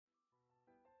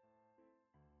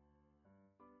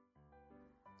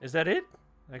Is that it?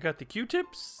 I got the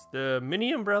Q-tips, the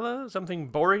mini umbrella, something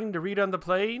boring to read on the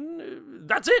plane.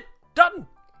 That's it! Done!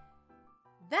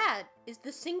 That is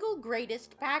the single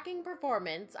greatest packing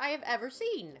performance I have ever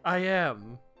seen. I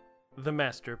am the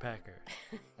master packer.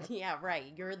 Yeah,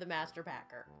 right. You're the master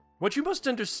packer. What you must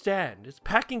understand is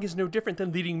packing is no different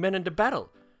than leading men into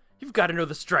battle. You've got to know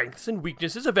the strengths and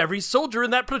weaknesses of every soldier in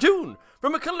that platoon,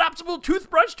 from a collapsible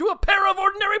toothbrush to a pair of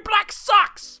ordinary black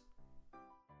socks.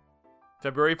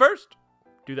 February 1st,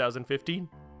 2015.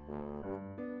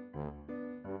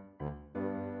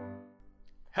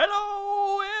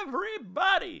 Hello,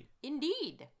 everybody.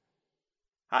 Indeed.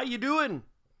 How you doing?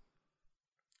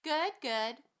 Good,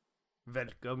 good.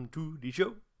 Welcome to the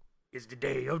show. It's the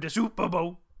day of the Super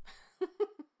Bowl.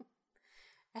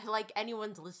 Like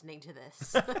anyone's listening to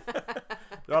this.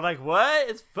 They're like, what?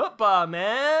 It's football,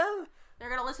 man. They're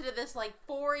gonna listen to this like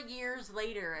 4 years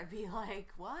later and be like,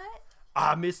 what?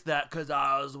 I missed that because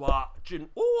I was watching.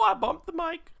 Oh, I bumped the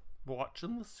mic.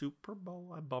 Watching the Super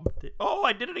Bowl. I bumped it. Oh,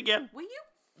 I did it again. What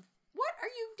are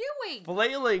you doing?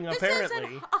 Flailing, apparently.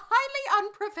 This is a highly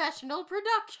unprofessional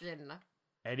production.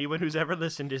 Anyone who's ever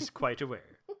listened is quite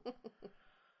aware.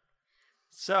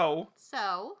 So,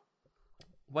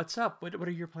 what's up? What are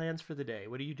your plans for the day?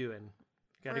 What are you doing?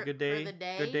 Got a good day? For the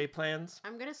day? Good day plans?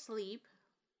 I'm gonna sleep.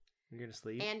 You're gonna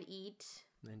sleep? And eat.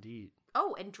 And eat.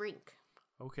 Oh, and drink.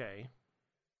 Okay.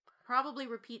 Probably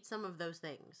repeat some of those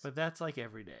things. But that's like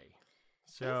every day.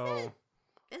 So,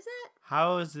 Is it?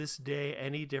 how is this day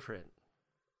any different?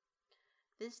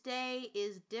 This day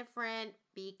is different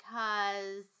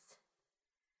because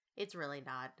it's really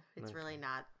not. It's really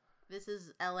not. This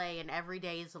is LA and every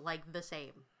day is like the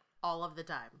same all of the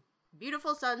time.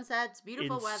 Beautiful sunsets,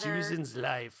 beautiful In weather. Susan's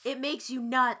life, It makes you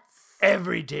nuts.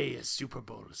 every day is Super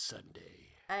Bowl Sunday.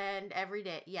 And every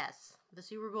day, yes, the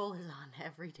Super Bowl is on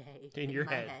every day In your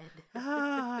my head.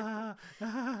 head.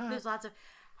 There's lots of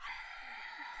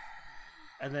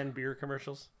And then beer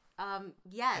commercials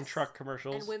yes, and truck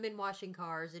commercials. and women washing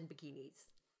cars in bikinis.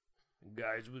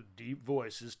 Guys with deep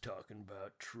voices talking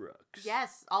about trucks.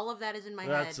 Yes, all of that is in my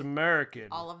That's head American.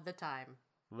 all of the time.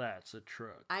 That's a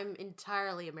truck. I'm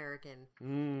entirely American.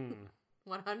 100%.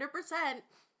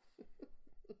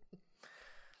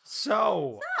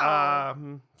 So,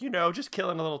 just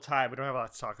killing a little time. We don't have a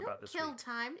lot to talk about this Kill week.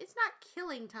 time. It's not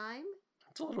killing time.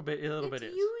 It's a little bit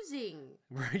is. Using.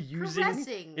 We're using.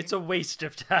 Caressing. It's a waste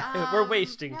of time. We're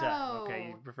wasting time. no. Okay,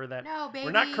 you prefer that? No, baby.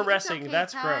 We're not it's caressing. okay,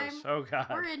 That's time. gross. Oh God.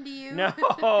 We're into you. No.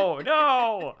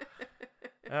 Oh.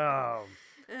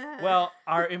 Well,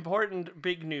 our important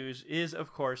big news is,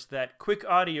 of course, that Quick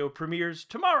Audio premieres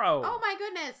tomorrow. Oh my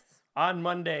goodness. On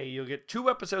Monday, you'll get 2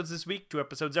 episodes this week, 2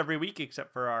 episodes every week,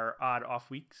 except for our odd off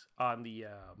weeks on the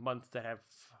month that have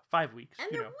 5 weeks. And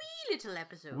they're wee little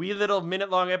episodes. Wee little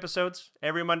minute-long episodes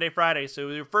every Monday, Friday. So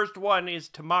your first one is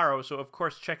tomorrow, so of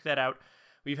course check that out.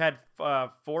 We've had 4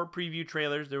 preview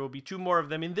trailers. There will be 2 more of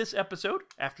them in this episode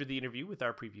after the interview with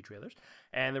our preview trailers.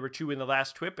 And there were 2 in the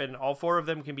last TWIP, and all 4 of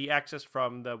them can be accessed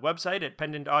from the website at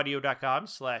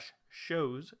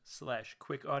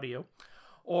pendantaudio.com/shows/quickaudio,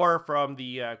 or from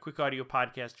the Quick Audio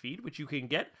podcast feed, which you can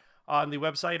get on the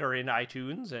website or in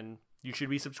iTunes. And you should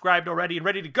be subscribed already and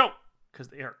ready to go, because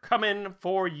they are coming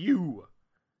for you.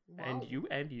 Whoa. And you,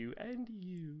 and you, and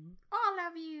you. All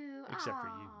of you. Except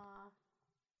for you.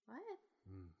 What?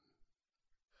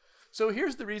 So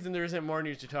here's the reason there isn't more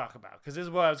news to talk about, because this is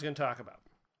what I was going to talk about.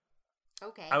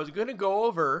 Okay. I was going to go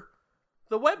over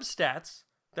the web stats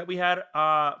that we had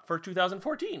for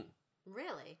 2014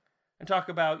 Really? and talk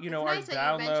about, It's our nice that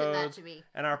you mentioned that downloads to me.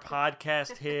 and our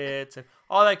podcast hits and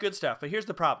all that good stuff. But here's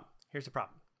the problem.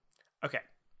 Okay.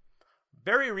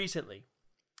 Very recently,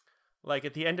 like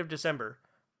at the end of December,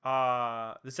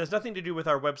 this has nothing to do with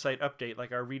our website update,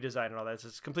 like our redesign and all that.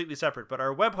 It's completely separate. But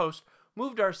our web host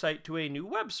moved our site to a new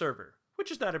web server,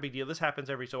 which is not a big deal. This happens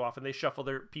every so often. They shuffle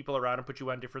their people around and put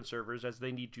you on different servers as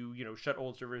they need to, shut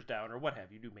old servers down or what have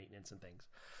you, do maintenance and things.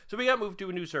 So we got moved to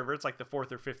a new server. It's like the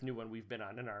 4th or 5th new one we've been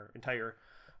on in our entire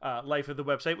life of the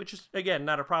website, which is, again,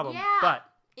 not a problem. Yeah. But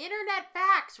Internet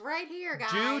facts right here,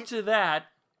 guys. due to that,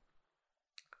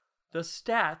 the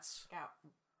stats Yeah.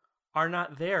 are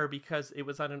not there because it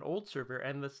was on an old server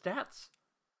and the stats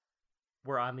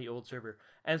were on the old server.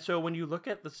 And so when you look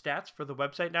at the stats for the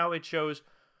website now, it shows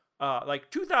like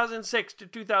 2006 to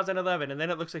 2011, and then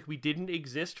it looks like we didn't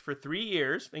exist for 3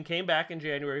 years and came back in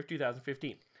January of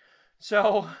 2015.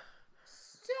 So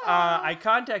I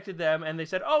contacted them and they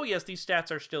said, oh yes, these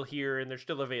stats are still here and they're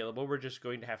still available. We're just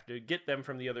going to have to get them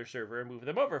from the other server and move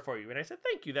them over for you. And I said,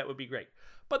 thank you, that would be great.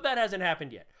 But that hasn't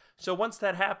happened yet. So once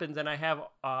that happens, and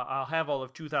I'll have all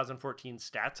of 2014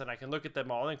 stats, and I can look at them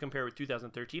all and compare with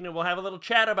 2013, and we'll have a little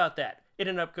chat about that in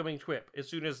an upcoming TWIP as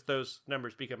soon as those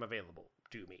numbers become available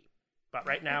to me. But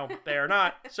right now, they are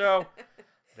not. So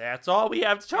that's all we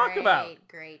have to talk about.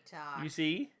 Great talk. You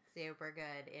see? Super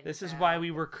good intro. This is why we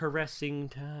were caressing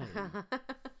time.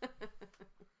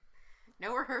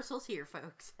 No rehearsals here,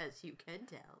 folks, as you can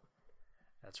tell.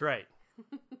 That's right.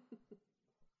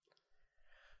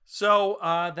 So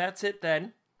that's it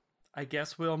then. I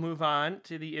guess we'll move on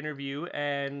to the interview.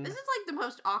 And this is like the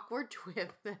most awkward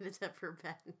TWIP that has ever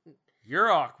been. You're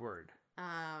awkward.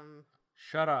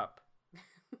 Shut up.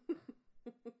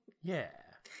 Yeah.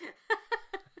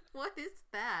 What is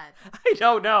that? I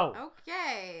don't know.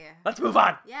 Okay. Let's move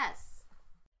on. Yes.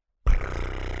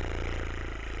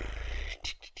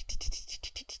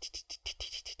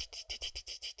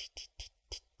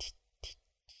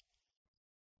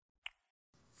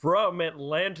 From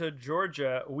Atlanta,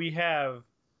 Georgia, we have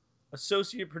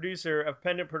associate producer of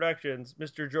Pendant Productions,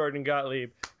 Mr. Jordan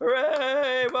Gottlieb.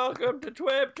 Hooray! Welcome to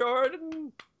TWIP,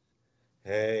 Jordan.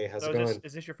 Hey, how's it going?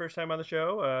 Is this your first time on the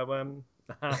show?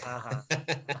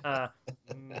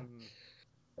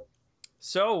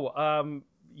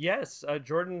 Yes,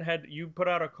 Jordan you put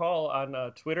out a call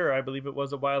on Twitter, I believe it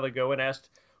was a while ago, and asked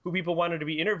who people wanted to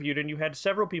be interviewed, and you had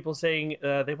several people saying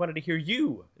they wanted to hear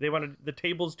you. They wanted the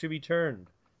tables to be turned.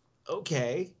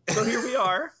 Okay. So here we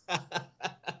are.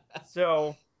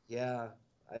 So yeah,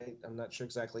 I'm not sure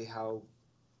exactly how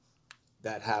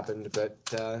that happened, but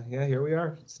yeah, here we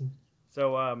are.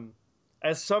 So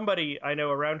as somebody I know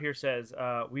around here says,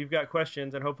 we've got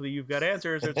questions and hopefully you've got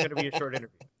answers, or it's going to be a short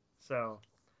interview. So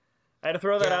I had to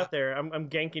throw that out there. I'm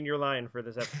ganking your line for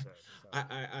this episode. So.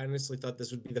 I honestly thought this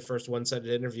would be the first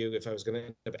one-sided interview if I was going to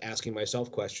end up asking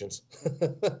myself questions.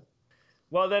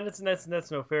 Well, then that's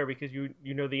no fair because you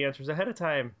know the answers ahead of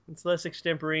time. It's less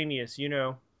extemporaneous,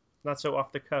 not so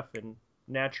off the cuff and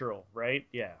natural, right?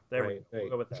 Yeah, we'll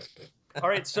go with that. All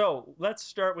right, so let's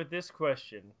start with this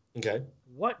question. Okay.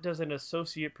 What does an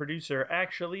associate producer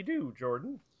actually do,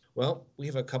 Jordan? Well, we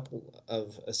have a couple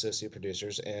of associate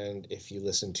producers, and if you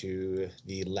listen to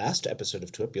the last episode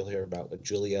of TWIP, you'll hear about what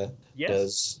Julia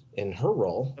does in her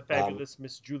role. The fabulous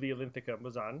Miss Julia Linthicum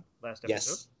was on last episode.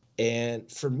 Yes. And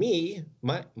for me,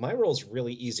 my role's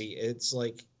really easy. It's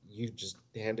like you just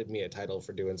handed me a title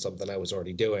for doing something I was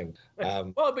already doing.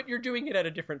 Well, but you're doing it at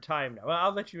a different time now.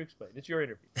 I'll let you explain. It's your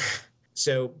interview.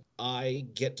 So I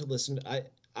get to listen.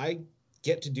 I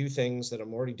get to do things that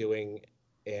I'm already doing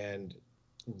and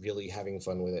really having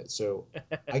fun with it. So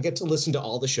I get to listen to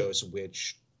all the shows,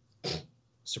 which,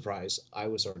 surprise, I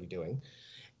was already doing.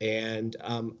 And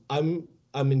I'm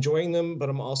enjoying them, but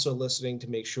I'm also listening to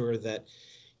make sure that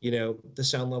the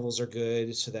sound levels are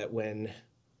good so that when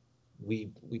we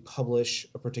publish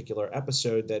a particular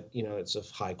episode that, it's of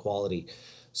high quality.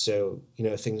 So,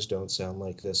 things don't sound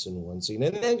like this in one scene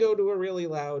and then go to a really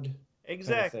loud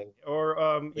exactly. Kind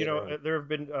of thing. Or, there have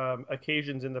been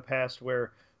occasions in the past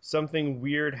where something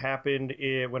weird happened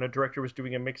when a director was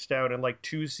doing a mixed out and like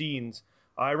two scenes.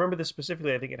 I remember this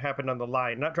specifically. I think it happened on The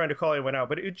Line. Not trying to call anyone out,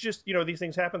 but it's just, these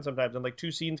things happen sometimes. And like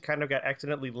two scenes kind of got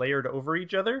accidentally layered over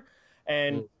each other.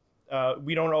 And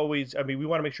we don't always, we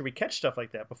want to make sure we catch stuff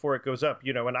like that before it goes up,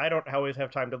 and I don't always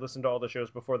have time to listen to all the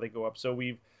shows before they go up. So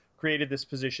we've created this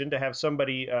position to have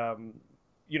somebody,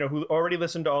 who already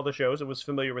listened to all the shows and was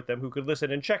familiar with them, who could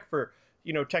listen and check for,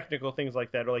 technical things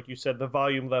like that. Or like you said, the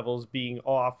volume levels being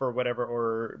off or whatever,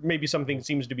 or maybe something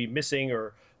seems to be missing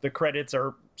or the credits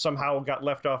are somehow got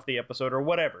left off the episode or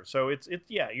whatever. So it's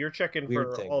you're checking weird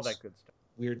for things. All that good stuff.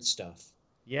 Weird stuff.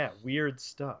 Yeah, weird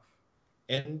stuff.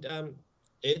 And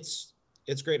it's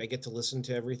great. I get to listen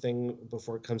to everything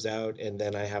before it comes out, and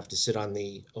then I have to sit on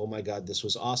the "oh my god, this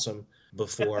was awesome"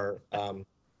 before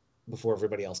before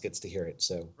everybody else gets to hear it.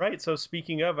 So right. So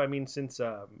speaking of, since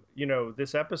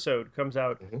this episode comes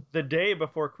out the day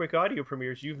before Quick Audio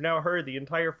premieres, you've now heard the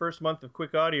entire first month of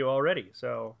Quick Audio already.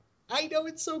 So I know,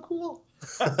 it's so cool.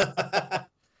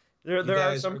 there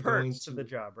are some perks to the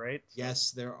job, right?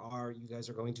 Yes, there are. You guys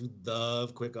are going to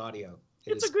love Quick Audio.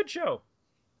 It's a good show.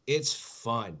 It's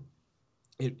fun.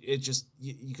 It just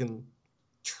you can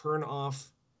turn off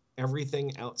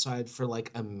everything outside for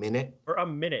like a minute. For a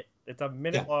minute. It's a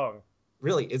minute long.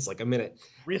 Really, it's like a minute.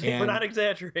 Really, we're not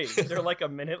exaggerating. They're like a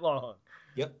minute long.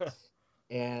 Yep.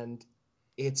 And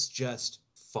it's just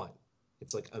fun.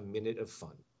 It's like a minute of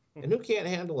fun. And who can't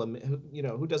handle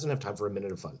who doesn't have time for a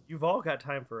minute of fun? You've all got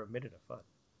time for a minute of fun.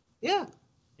 Yeah.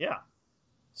 Yeah.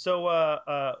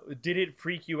 So, did it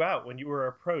freak you out when you were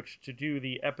approached to do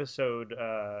the episode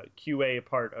QA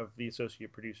part of the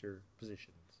associate producer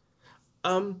positions?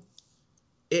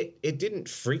 It didn't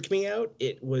freak me out.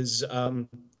 It was,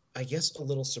 I guess, a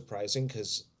little surprising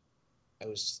because I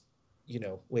was,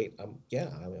 wait, yeah,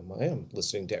 I am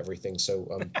listening to everything. So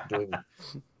I'm doing.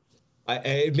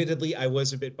 Admittedly, I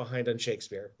was a bit behind on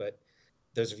Shakespeare, but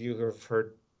those of you who have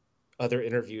heard other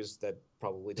interviews, that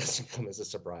probably doesn't come as a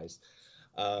surprise.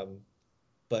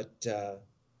 But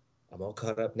I'm all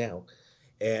caught up now,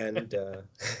 and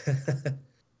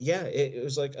yeah, it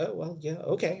was like, oh well, yeah,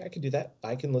 okay, I can do that.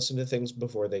 I can listen to things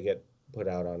before they get put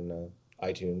out on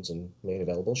iTunes and made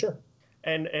available. Sure.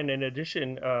 And in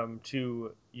addition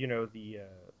to the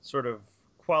sort of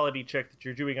quality check that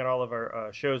you're doing on all of our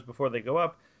shows before they go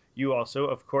up, you also,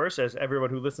 of course, as everyone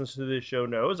who listens to this show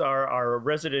knows, are our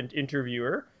resident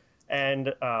interviewer.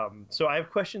 And so I have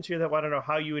questions here that want to know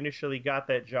how you initially got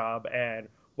that job and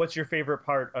what's your favorite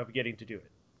part of getting to do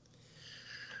it.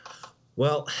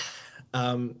 Well,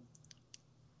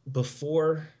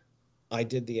 before I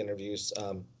did the interviews,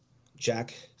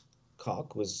 Jack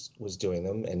Cock was doing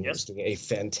them and Yes. was doing a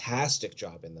fantastic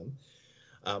job in them.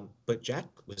 But Jack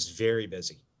was very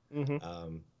busy,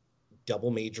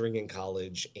 double majoring in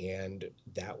college, and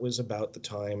that was about the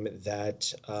time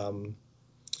that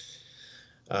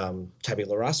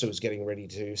Tabula Rasa was getting ready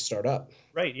to start up.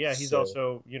 Right, yeah, he's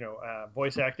also,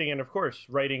 voice acting and, of course,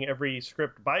 writing every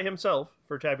script by himself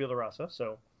for Tabula Rasa,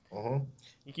 so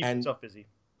he keeps himself busy.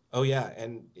 Oh, yeah,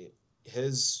 and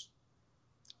his,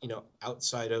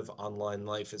 outside of online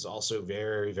life is also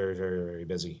very, very, very, very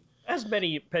busy. As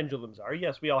many pendulums are.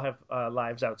 Yes, we all have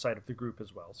lives outside of the group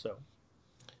as well, so.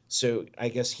 So I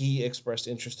guess he expressed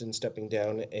interest in stepping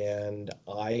down, and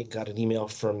I got an email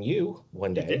from you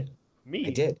one day. You did? Me?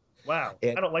 I did. Wow,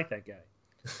 and I don't like that guy.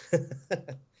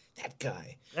 That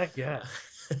guy. That guy.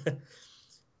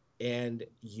 And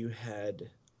you had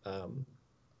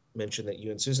mentioned that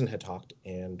you and Susan had talked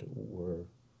and were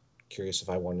curious if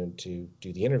I wanted to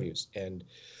do the interviews. And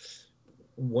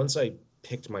once I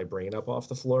picked my brain up off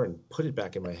the floor and put it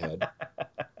back in my head,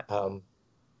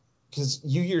 because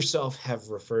you yourself have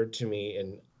referred to me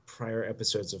in prior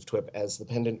episodes of TWIP as the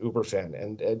Pendant Uber fan,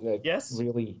 and I yes,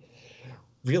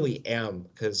 really am,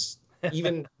 because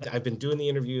even I've been doing the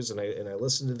interviews and I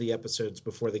listen to the episodes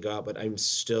before they go out, but I'm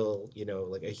still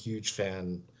like a huge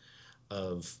fan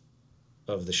of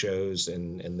the shows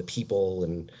and the people.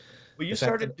 And well, you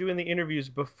started doing the interviews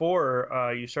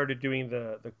before you started doing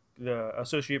the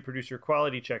associate producer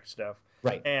quality check stuff,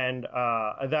 right? And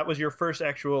that was your first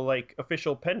actual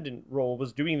official Pendant role,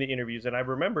 was doing the interviews. And I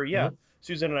remember,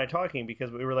 Susan and I talking,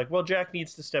 because we were like, well, Jack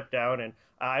needs to step down, and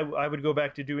I would go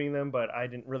back to doing them, but I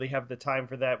didn't really have the time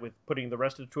for that with putting the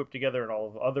rest of the TWIP together and all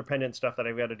of the other Pendant stuff that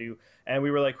I've got to do. And we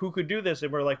were like, who could do this?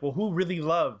 And we're like, well, who really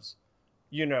loves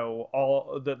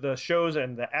all the shows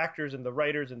and the actors and the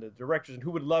writers and the directors, and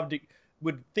who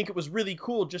would think it was really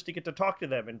cool just to get to talk to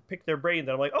them and pick their brains.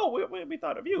 And I'm like, oh, we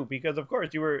thought of you, because of course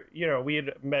you were, we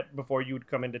had met before you would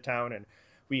come into town, and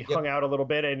we hung out a little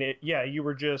bit, and you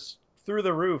were just through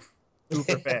the roof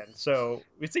Uber fan. So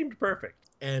it seemed perfect.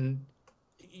 And,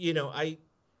 I,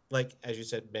 as you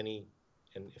said, many,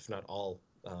 and if not all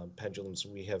pendulums,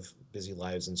 we have busy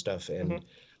lives and stuff. And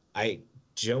I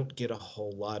don't get a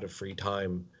whole lot of free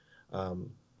time,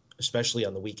 especially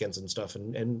on the weekends and stuff,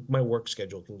 and my work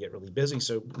schedule can get really busy.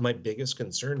 So my biggest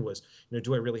concern was,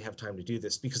 do I really have time to do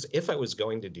this? Because if I was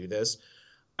going to do this,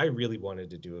 I really wanted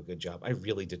to do a good job. I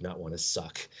really did not want to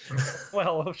suck.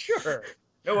 Well, sure.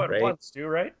 No one wants to,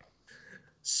 right?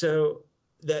 So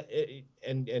that,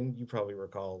 and you probably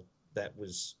recall, that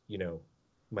was,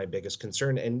 my biggest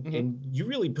concern. And you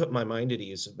really put my mind at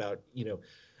ease about,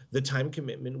 the time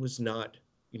commitment was not,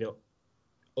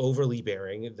 overly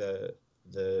bearing.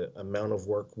 The amount of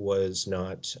work was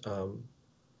not,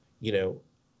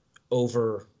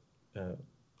 over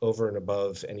and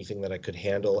above anything that I could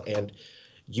handle. And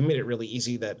you made it really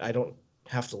easy that I don't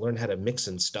have to learn how to mix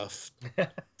and stuff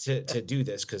to do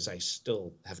this, because I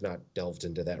still have not delved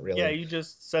into that really. Yeah, you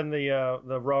just send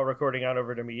the raw recording out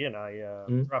over to me, and I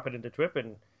drop it into TWIP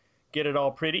and get it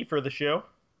all pretty for the show.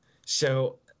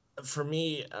 So for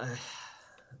me,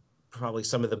 probably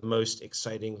some of the most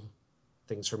exciting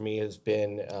things for me has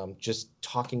been just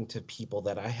talking to people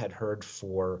that I had heard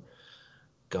for,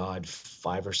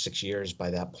 5 or 6 years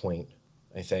by that point,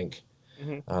 I think.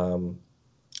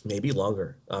 Maybe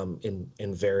longer,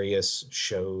 in various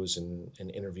shows and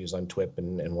interviews on TWIP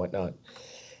and whatnot.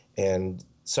 And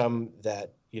some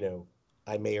that,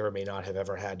 I may or may not have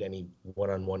ever had any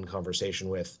one-on-one conversation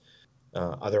with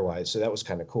otherwise. So that was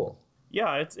kind of cool.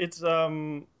 Yeah, it's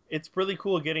really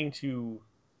cool getting to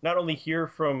not only hear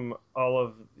from all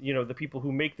of, the people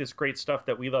who make this great stuff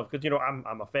that we love, because,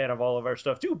 I'm a fan of all of our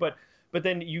stuff too, but but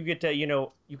then you get to,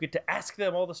 you get to ask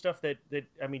them all the stuff that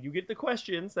I mean, you get the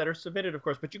questions that are submitted, of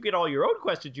course, but you get all your own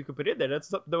questions you can put in there. That's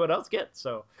something no one else gets.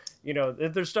 So,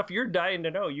 if there's stuff you're dying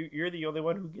to know, you're the only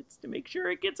one who gets to make sure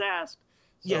it gets asked.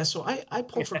 Yeah, so I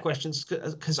pull for questions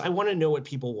because I want to know what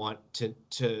people want to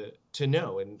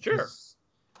know, and Sure,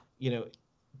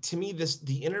 to me,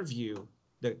 the interview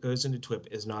that goes into TWIP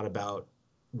is not about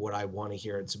what I want to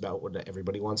hear; it's about what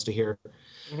everybody wants to hear.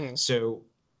 mm-hmm. So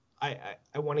I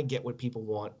want to get what people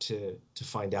want to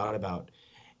find out about,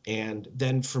 and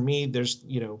then for me, there's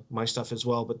my stuff as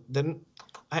well. But then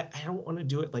I don't want to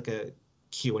do it like a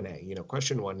Q&A.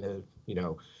 Question one,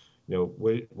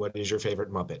 what is your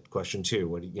favorite Muppet? Question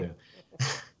two,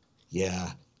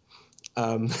 yeah.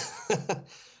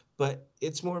 But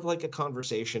it's more of like a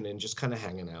conversation and just kind of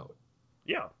hanging out.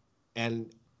 Yeah.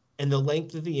 And the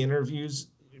length of the interviews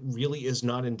really is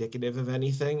not indicative of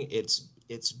anything.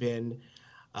 It's been,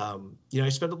 I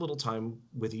spend a little time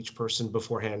with each person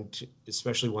beforehand,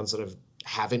 especially ones that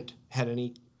haven't had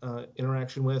any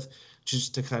interaction with,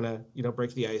 just to kind of,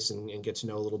 break the ice and get to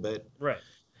know a little bit. Right.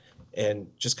 And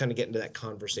just kind of get into that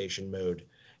conversation mode.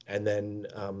 And then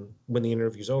when the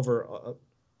interview's over,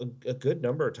 a good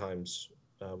number of times,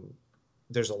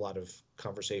 there's a lot of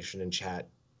conversation and chat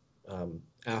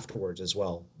afterwards as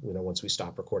well, once we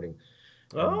stop recording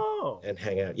and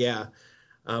hang out. Yeah.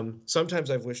 Sometimes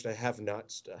I've wished I had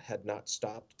not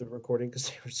stopped the recording because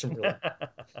there was some really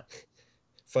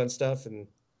fun stuff. And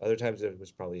other times it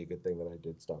was probably a good thing that I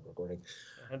did stop recording.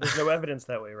 And there's no evidence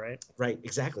that way, right? Right,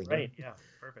 exactly. Right, yeah,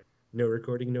 perfect. No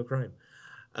recording, no crime.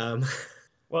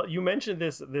 Well, you mentioned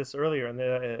this earlier, and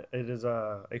it is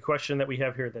a question that we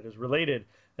have here that is related.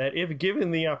 That if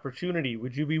given the opportunity,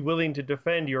 would you be willing to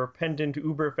defend your pendant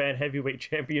Uberfan heavyweight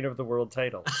champion of the world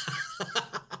title?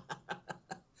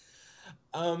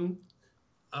 I'm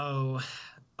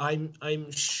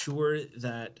sure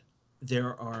that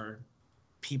there are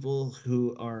people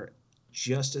who are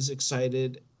just as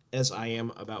excited as I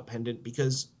am about Pendant,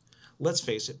 because let's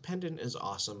face it, Pendant is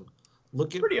awesome.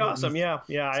 Look at pretty awesome. Yeah.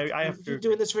 I have been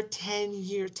doing this for 10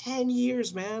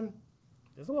 years, man.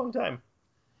 It's a long time.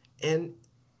 And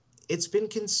it's been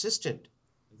consistent.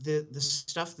 The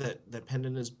stuff that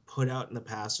Pendant has put out in the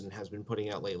past and has been putting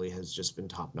out lately has just been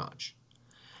top notch.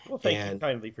 Well, thank you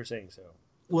kindly for saying so.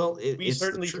 Well, we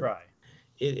certainly try.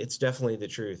 It's definitely the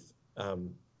truth.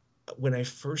 When I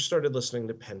first started listening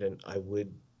to Pendant, I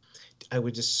would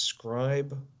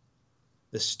describe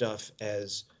the stuff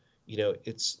as,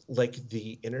 it's like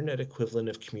the internet equivalent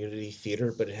of community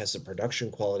theater, but it has the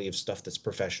production quality of stuff that's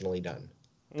professionally done.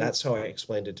 That's how I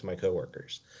explained it to my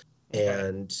coworkers. Okay.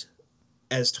 And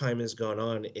as time has gone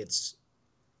on, it's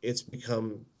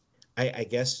become, I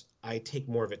guess I take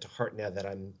more of it to heart now that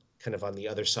I'm kind of on the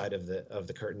other side of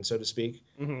the curtain, so to speak.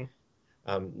 Mm-hmm.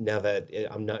 Now that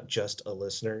I'm not just a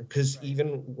listener, because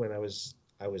even when I was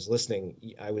listening,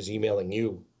 I was emailing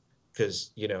you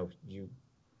because you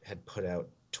had put out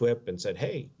TWIP and said,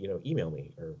 hey, email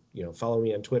me or follow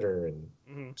me on Twitter,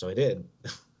 and so I did.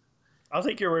 I'll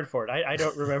take your word for it. I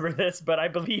don't remember this, but I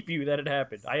believe you that it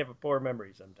happened. I have a poor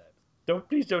memory sometimes.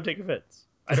 Please don't take offense.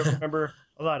 I don't remember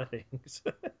a lot of things.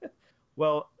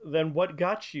 Well, then what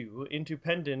got you into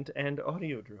Pendant and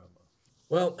audio drama?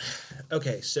 Well,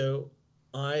 okay, so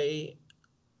I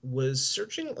was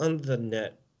searching on the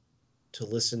net to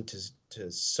listen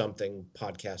to something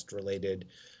podcast related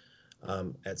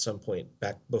at some point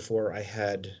back before I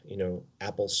had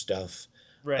Apple stuff.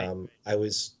 Right.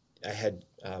 I had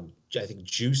I think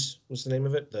Juice was the name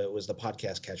of it. Was the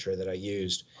podcast catcher that I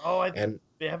used. Oh, I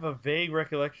have a vague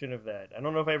recollection of that. I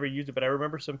don't know if I ever used it, but I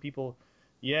remember some people.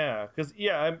 Yeah, because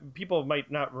people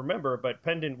might not remember, but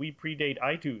Pendant, we predate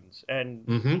iTunes and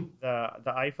the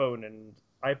iPhone and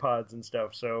iPods and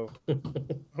stuff. So,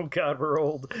 oh God, we're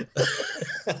old.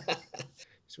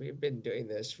 So we've been doing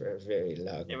this for a very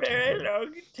long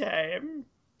time.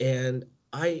 And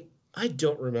I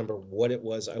don't remember what it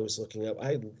was I was looking up.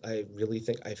 I really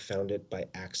think I found it by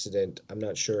accident. I'm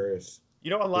not sure if... a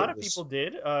lot of people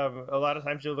did. A lot of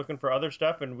times you're looking for other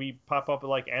stuff, and we pop up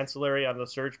like ancillary on the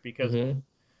search because,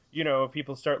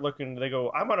 people start looking, they go,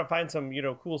 I want to find some,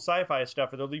 cool sci-fi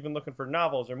stuff, and they're even looking for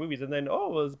novels or movies, and then,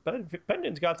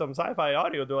 Pendant's got some sci-fi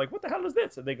audio. They're like, what the hell is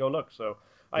this? And they go look. So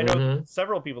I know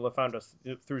several people have found us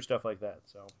through stuff like that.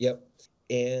 So. Yep.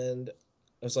 And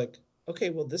I was like, okay,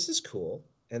 well, this is cool.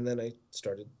 And then I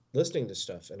started listening to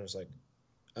stuff, and I was like,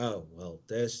 oh, well,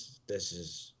 this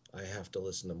is, I have to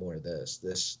listen to more of this.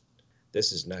 This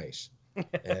is nice.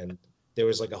 And there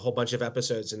was like a whole bunch of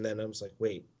episodes, and then I was like,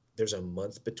 wait, there's a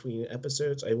month between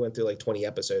episodes? I went through like 20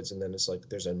 episodes, and then it's like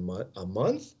there's a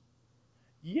month?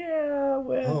 Yeah,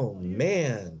 well, Oh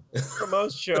man. for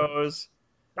most shows.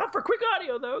 Not for Quick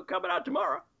Audio, though, coming out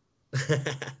tomorrow.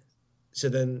 So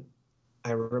then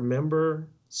I remember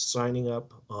signing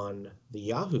up on the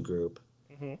Yahoo group,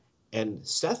 Mm-hmm. and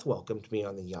Seth welcomed me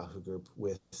on the Yahoo group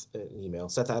with an email,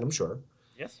 Seth Adam Shore,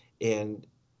 Yes. and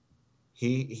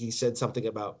he said something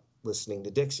about listening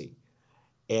to Dixie.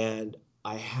 And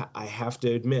I have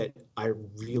to admit, I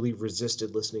really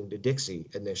resisted listening to Dixie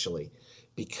initially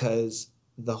because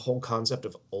the whole concept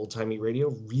of old timey radio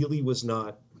really was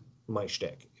not my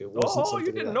shtick. It wasn't Oh, you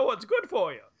something didn't that know what's good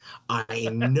for you. I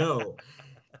know.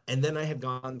 And then I had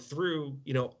gone through,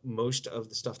 most of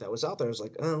the stuff that was out there. I was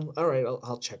like, oh, all right,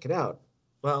 I'll check it out.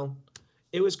 Well,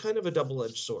 it was kind of a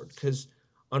double-edged sword because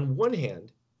on one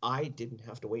hand, I didn't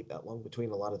have to wait that long between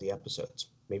a lot of the episodes,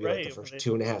 maybe like the Right. first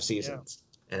 2.5 Yeah. seasons.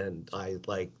 And I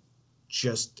like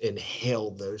just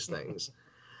inhaled those things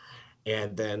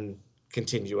and then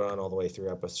continued on all the way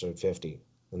through episode 50.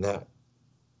 And that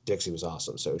Dixie was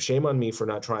awesome. So shame on me for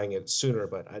not trying it sooner,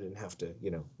 but I didn't have to,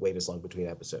 wait as long between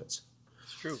episodes.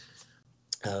 It's true.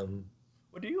 Um,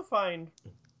 What do you find,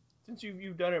 since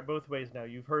you've done it both ways now,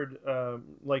 you've heard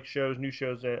like new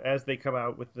shows as they come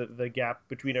out with the gap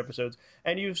between episodes,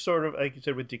 and you've sort of, like you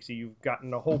said with Dixie, you've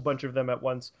gotten a whole bunch of them at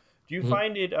once. Do you Mhm.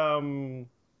 find it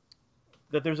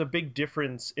that there's a big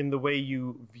difference in the way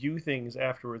you view things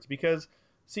afterwards? Because,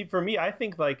 see, for me, I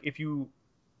think like if you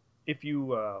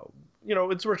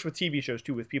it works with TV shows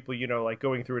too, with people like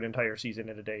going through an entire season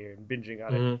in a day and binging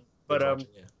on it. Mhm. But Binge watching,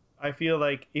 yeah. I feel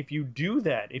like if you do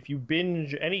that, if you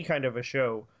binge any kind of a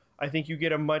show, I think you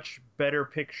get a much better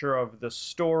picture of the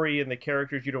story and the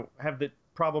characters. You don't have the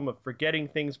problem of forgetting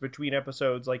things between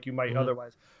episodes like you might Mhm.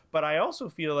 otherwise. But I also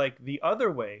feel like the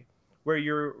other way, where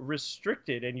you're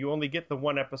restricted and you only get the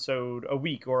one episode a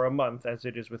week or a month, as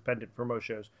it is with Pendant for most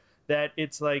shows, that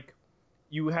it's like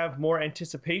you have more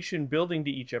anticipation building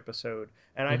to each episode.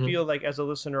 And I Mhm. feel like as a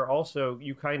listener also,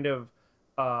 you kind of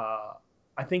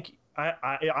I think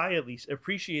I at least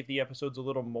appreciate the episodes a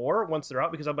little more once they're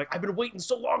out, because I'm like, I've been waiting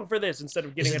so long for this, instead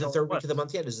of Is getting it it the all at third week of the once.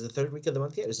 month yet? Is it the third week of the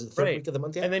month yet? Is it the third Right. week of the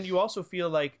month yet? And then you also feel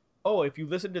like, oh, if you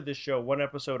listen to this show one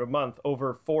episode a month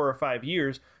over 4 or 5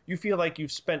 years, you feel like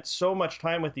you've spent so much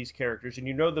time with these characters and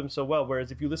you know them so well.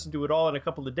 Whereas if you listen to it all in a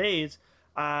couple of days,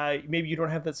 maybe you don't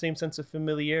have that same sense of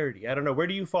familiarity. I don't know. Where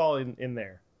do you fall in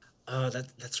there?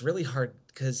 That's really hard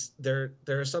because there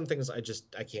are some things I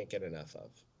can't get enough of,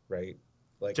 right?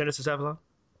 Like, Genesis Avalon?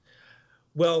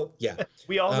 well, yeah,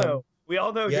 We all um, know. We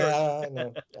all know, George.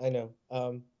 yeah, I know.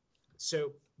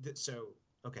 So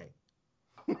okay,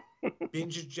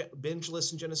 binge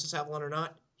listen Genesis Avalon or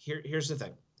not? Here's the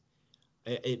thing.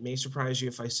 It may surprise you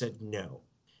if I said no,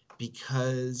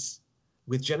 because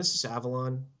with Genesis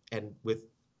Avalon and with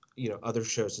other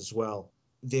shows as well,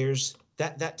 there's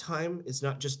that time is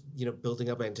not just building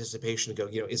up anticipation to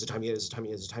go, is it time yet, is it time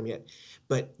yet, is it time yet,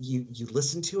 but you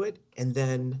listen to it and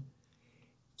then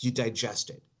you digest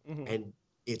it, Mhm. and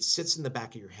it sits in the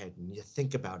back of your head and you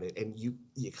think about it, and you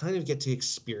kind of get to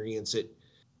experience it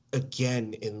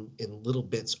again in little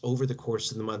bits over the course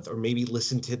of the month, or maybe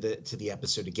listen to the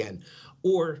episode again.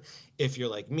 Or if you're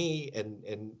like me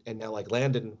and now like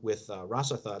Landon with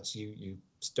Rasa Thoughts, you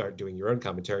start doing your own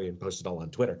commentary and post it all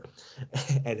on Twitter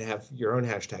and have your own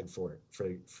hashtag for it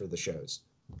for the shows.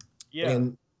 Yeah.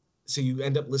 And so you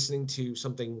end up listening to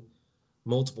something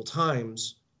multiple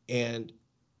times. And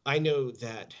I know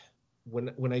that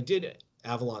when I did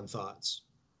Avalon Thoughts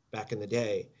back in the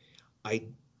day, I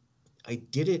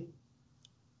did it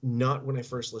not when I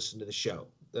first listened to the show.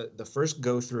 The first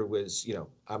go through was,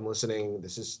 I'm listening.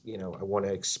 This is, I want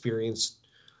to experience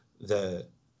the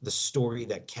story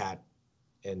that Kat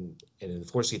and in the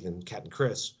fourth season, Kat and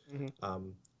Chris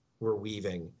Mhm. were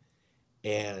weaving.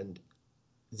 And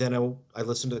then I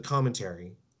listened to the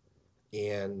commentary,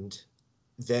 and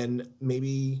then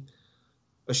maybe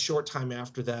a short time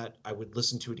after that, I would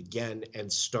listen to it again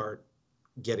and start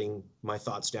getting my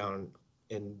thoughts down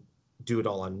and do it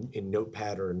all in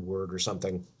Notepad or in Word or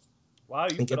something. Wow,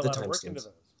 you And put get a the lot of work into timestamps.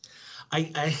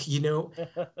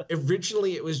 those.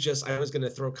 Originally it was just I was going to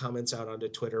throw comments out onto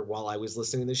Twitter while I was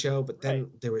listening to the show, but then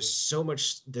there was so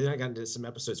much. Then I got into some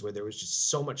episodes where there was just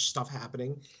so much stuff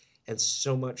happening, and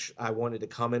so much I wanted to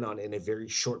comment on in a very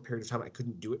short period of time. I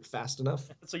couldn't do it fast enough.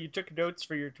 So you took notes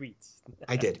for your tweets.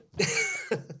 I did.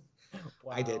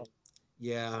 Wow. I did.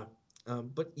 Yeah.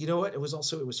 But you know what? It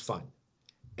was fun.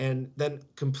 And then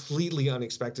completely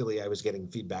unexpectedly, I was getting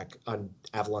feedback on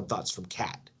Avalon Thoughts from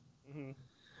Kat, Mhm.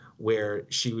 where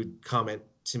she would comment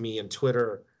to me on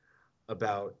Twitter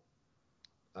about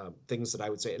things that I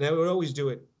would say. And I would always do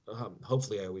it.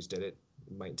 Hopefully I always did it.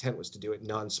 My intent was to do it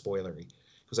non-spoilery.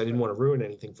 because I didn't want to ruin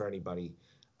anything for anybody.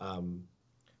 Um,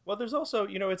 Well, there's also,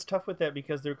 it's tough with that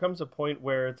because there comes a point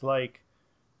where it's like,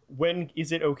 when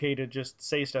is it okay to just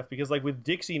say stuff? Because like with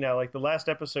Dixie now, like the last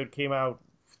episode came out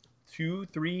 2,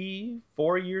 3,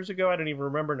 4 years ago. I don't even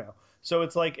remember now. So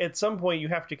it's like at some point you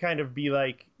have to kind of be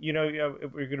like, we're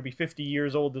going to be 50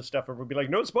 years old, this stuff, or we'll be like,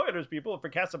 no spoilers, people, for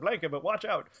Casablanca, but watch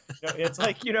out. It's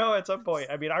like, at some point,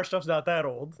 I mean, our stuff's not that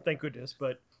old, thank goodness,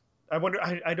 but I wonder,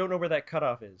 I don't know where that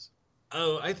cutoff is.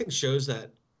 oh, I think shows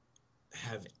that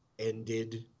have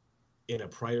ended in a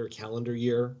prior calendar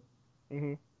year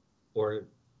Mm-hmm. or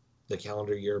the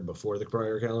calendar year before the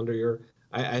prior calendar year,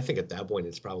 I think at that point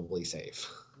it's probably safe.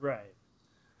 Right.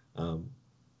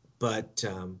 But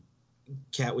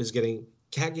Kat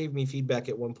gave me feedback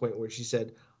at one point where she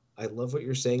said, I love what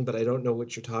you're saying, but I don't know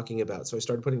what you're talking about. So I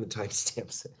started putting the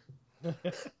timestamps in.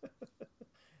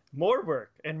 More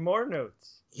work and more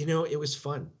notes. It was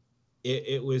fun.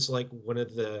 It was like one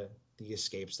of the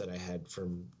escapes that I had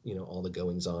from, all the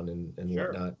goings on and Sure.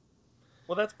 whatnot.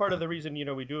 Well, that's part of the reason,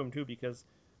 we do them too, because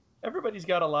everybody's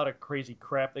got a lot of crazy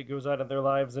crap that goes on in their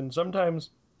lives, and sometimes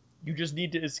you just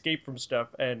need to escape from stuff,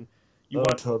 and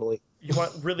Totally. you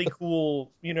want really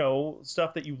cool,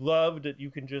 stuff that you loved that you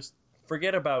can just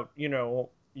forget about,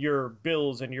 your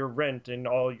bills and your rent and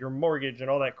all your mortgage and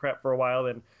all that crap for a while.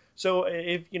 And so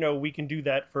if, we can do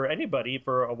that for anybody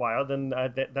for a while, then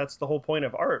that's the whole point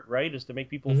of art, right? Is to make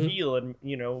people feel and,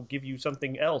 give you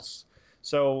something else.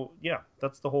 So yeah,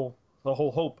 that's the whole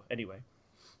hope anyway.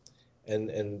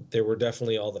 And there were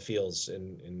definitely all the feels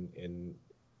in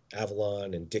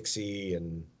Avalon and Dixie,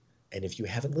 and if you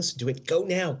haven't listened to it, go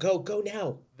now, go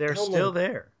now. They're Download. still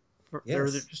there.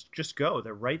 Yes. They're just go.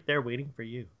 They're right there waiting for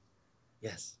you.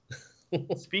 Yes.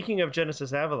 Speaking of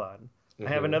Genesis Avalon, I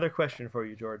have another question for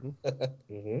you, Jordan.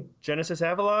 Genesis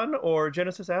Avalon or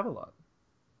Genesis Avalon?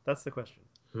 That's the question.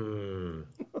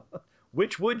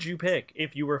 Which would you pick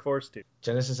if you were forced to?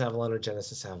 Genesis Avalon or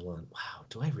Genesis Avalon? Wow,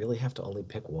 do I really have to only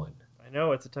pick one? I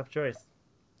know, it's a tough choice.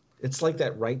 It's like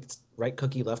that right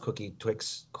cookie, left cookie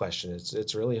Twix question.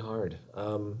 It's really hard.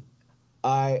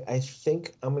 I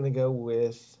think I'm going to go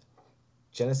with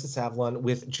Genesis Avalon.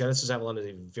 With Genesis Avalon is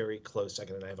a very close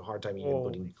second, and I have a hard time even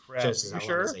putting Genesis Avalon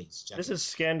sure? as a second. This is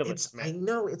scandalous, man. I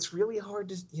know, it's really hard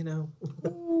to,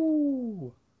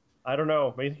 Ooh. I don't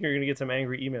know. Maybe you're going to get some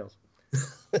angry emails.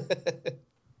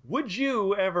 Would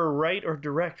you ever write or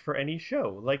direct for any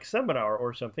show, like Seminar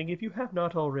or something, if you have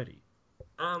not already?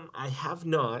 I have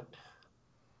not.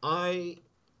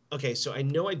 Okay, so I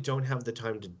know I don't have the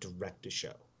time to direct a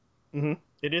show. Mm-hmm.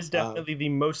 It is definitely the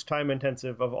most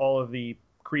time-intensive of all of the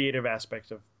creative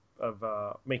aspects of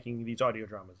making these audio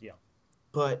dramas, yeah.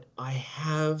 But I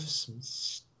have some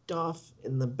stuff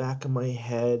in the back of my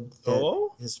head that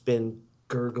has been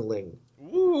gurgling.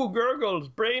 Ooh, gurgles,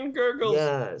 brain gurgles.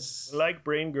 Yes. I like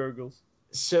brain gurgles.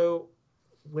 So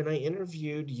when I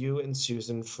interviewed you and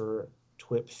Susan for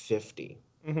TWIP 50,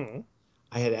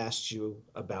 I had asked you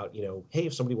about, hey,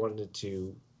 if somebody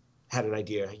had an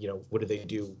idea, what do they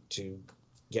do to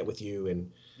get with you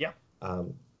and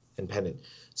Pendant.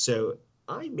 So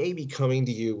I may be coming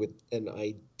to you with an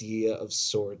idea of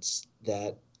sorts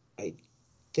that I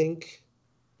think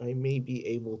I may be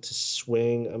able to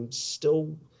swing. I'm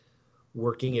still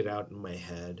working it out in my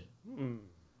head,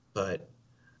 but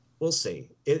we'll see.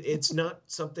 It's not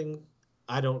something,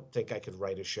 I don't think I could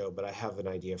write a show, but I have an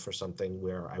idea for something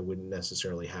where I wouldn't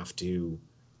necessarily have to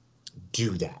do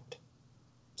that,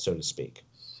 so to speak.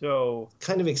 So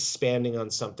kind of expanding on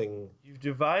something. You've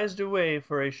devised a way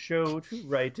for a show to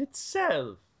write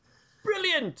itself.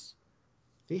 Brilliant!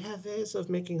 We have ways of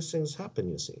making things happen,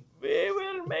 you see. We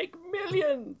will make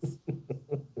millions!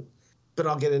 But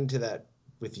I'll get into that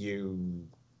with you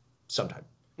sometime.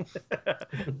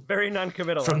 Very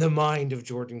non-committal. From the mind of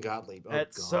Jordan Gottlieb. Oh,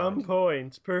 At some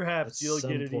point, perhaps you'll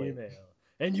get an email.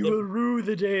 And you will rue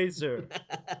the day, sir.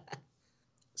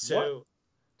 So...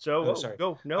 So, sorry.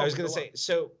 Go. No, I was going to say,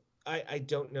 so I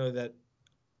don't know that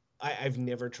I've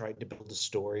never tried to build a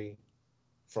story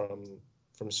from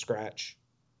scratch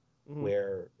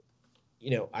where,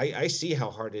 I see how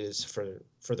hard it is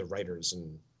for the writers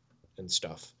and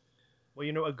stuff.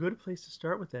 Well, a good place to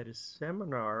start with that is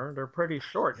Seminar. They're pretty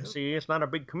short. Yep. See, it's not a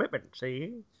big commitment.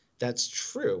 See? That's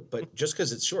true, but just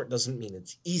because it's short doesn't mean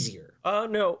it's easier.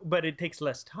 No, but it takes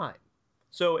less time.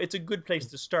 So it's a good place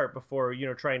to start before,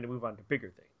 trying to move on to bigger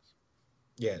things.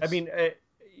 Yes. I mean,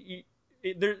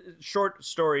 short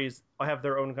stories have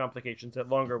their own complications that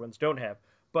longer ones don't have.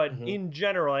 But in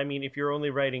general, I mean, if you're only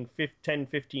writing 10,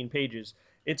 15 pages,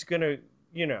 it's going to,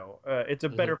 it's a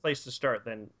better place to start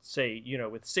than, say,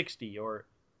 with 60 or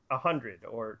 100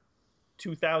 or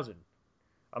 2,000.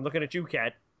 I'm looking at you,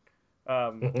 Kat.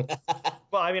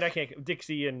 Well, I mean, I can't.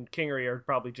 Dixie and Kingery are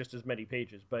probably just as many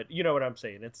pages, but you know what I'm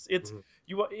saying. It's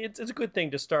a good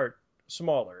thing to start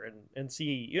smaller and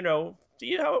see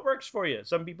see how it works for you.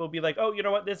 Some people be like, oh, you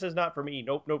know what, this is not for me.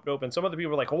 Nope, nope, nope. And some other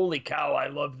people are like, holy cow, I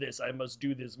love this. I must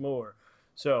do this more.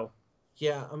 So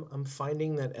yeah, I'm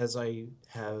finding that as I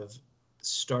have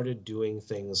started doing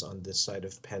things on this side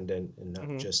of Pendant and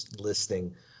not just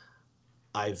listening,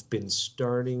 I've been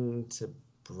starting to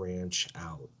branch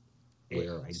out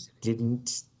where I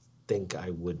didn't think I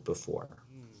would before.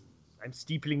 I'm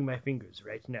steepling my fingers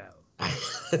right now.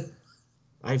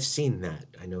 I've seen that.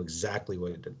 I know exactly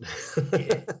what it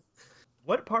did.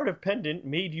 What part of Pendant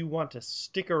made you want to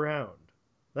stick around?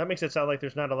 That makes it sound like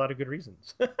there's not a lot of good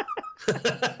reasons.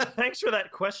 Thanks for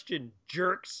that question,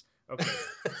 jerks. Okay.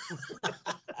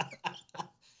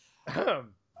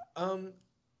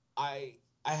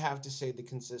 I have to say the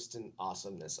consistent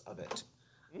awesomeness of it.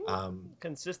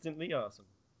 Consistently awesome.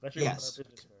 That's your yes,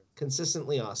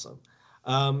 consistently awesome.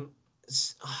 I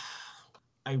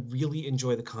really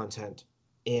enjoy the content,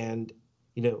 and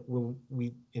when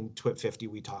we in Twit 50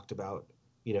 we talked about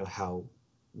how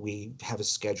we have a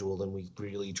schedule and we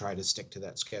really try to stick to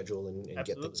that schedule and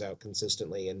get things out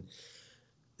consistently, and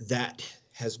that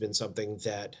has been something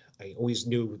that I always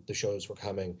knew the shows were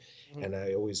coming, and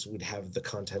I always would have the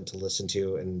content to listen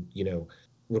to, and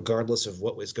regardless of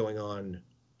what was going on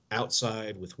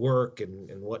outside with work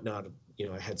and whatnot,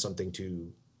 I had something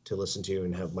to listen to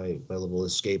and have my little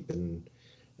escape and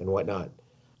whatnot.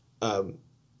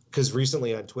 Because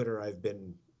recently on Twitter I've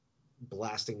been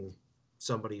blasting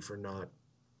somebody for not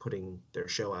putting their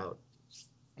show out,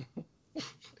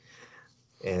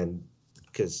 and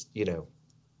because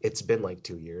it's been like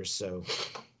 2 years, so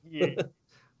yeah.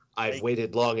 I've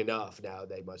waited long enough. Now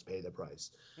they must pay the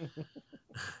price.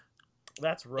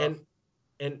 That's rough.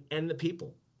 And the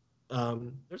people.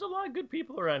 There's a lot of good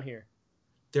people around here.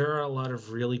 There are a lot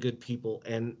of really good people,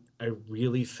 and I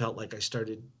really felt like I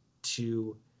started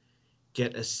to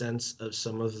get a sense of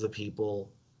some of the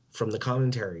people from the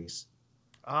commentaries.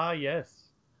 Ah, yes.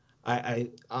 I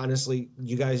honestly,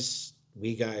 we guys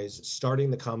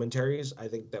starting the commentaries, I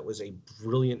think that was a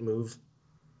brilliant move.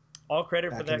 All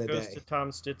credit for that goes to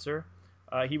Tom Stitzer.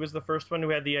 He was the first one who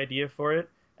had the idea for it,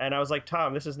 and I was like,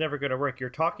 Tom, this is never going to work. You're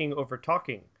talking over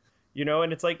talking,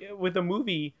 and it's like with a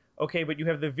movie, okay, but you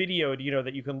have the video,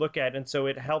 that you can look at, and so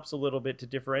it helps a little bit to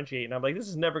differentiate. And I'm like, this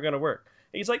is never going to work.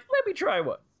 And he's like, let me try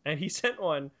one. And he sent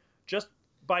one just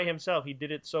by himself. He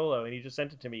did it solo, and he just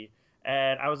sent it to me.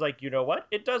 And I was like, you know what?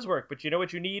 It does work, but you know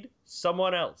what you need?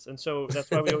 Someone else. And so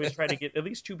that's why we always try to get at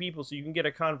least two people so you can get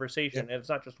a conversation, and it's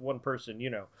not just one person,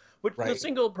 But right. The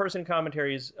single-person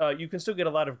commentaries, you can still get a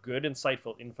lot of good,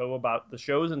 insightful info about the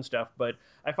shows and stuff, but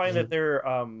I find that they're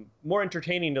more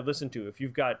entertaining to listen to if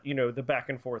you've got, the back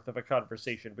and forth of a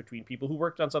conversation between people who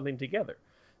worked on something together.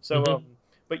 So,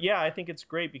 but yeah, I think it's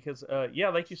great because,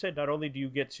 like you said, not only do you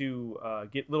get to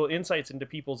get little insights into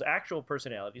people's actual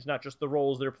personalities, not just the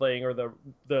roles they're playing or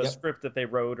the script that they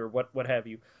wrote or what have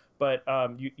you, but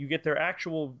you get their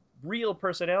actual real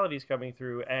personalities coming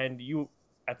through, and you,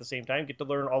 at the same time, get to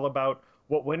learn all about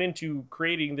what went into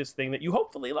creating this thing that you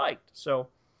hopefully liked. So,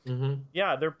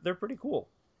 yeah, they're pretty cool.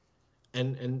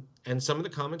 And some of the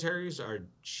commentaries are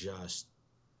just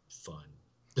fun.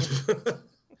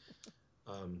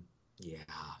 Yeah.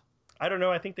 I don't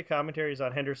know. I think the commentaries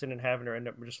on Henderson and Havener end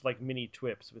up just like mini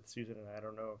twips with Susan and I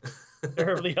don't know if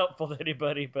they're really helpful to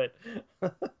anybody, but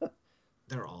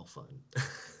they're all fun.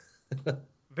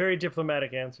 Very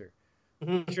diplomatic answer.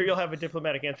 I'm sure you'll have a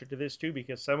diplomatic answer to this too,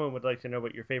 because someone would like to know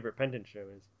what your favorite Pendant show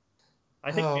is.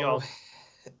 I think we all.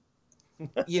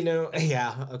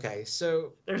 Yeah. Okay.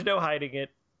 So there's no hiding it.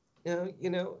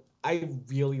 I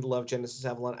really love Genesis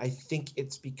Avalon. I think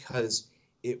it's because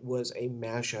it was a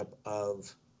mashup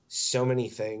of so many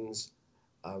things.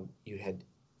 You had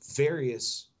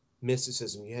various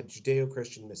mysticism. You had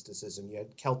Judeo-Christian mysticism. You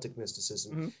had Celtic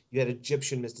mysticism. You had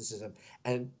Egyptian mysticism.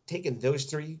 And taking those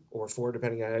 3 or 4,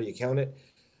 depending on how you count it,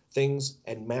 things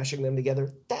and mashing them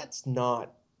together, that's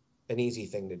not an easy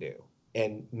thing to do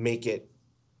and make it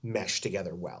mesh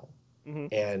together well.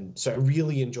 And so I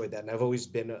really enjoyed that. And I've always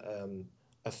been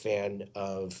a fan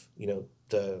of,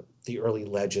 the early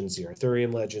legends, the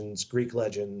Arthurian legends, Greek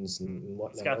legends, and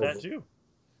whatnot. It's got that too.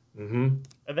 And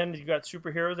then you got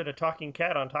superheroes and a talking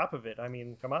cat on top of it. I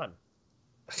mean, come on.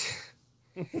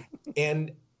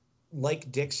 And like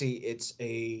Dixie, it's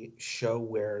a show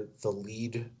where the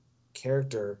lead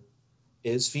character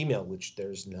is female, which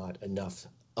there's not enough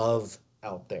of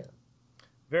out there.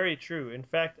 Very true. In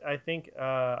fact, I think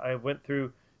I went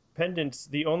through Pendants,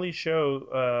 the only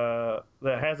show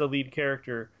that has a lead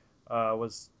character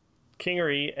was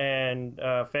Kingery and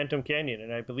Phantom Canyon,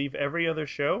 and I believe every other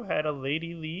show had a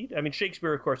lady lead. I mean,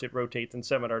 Shakespeare, of course, it rotates, and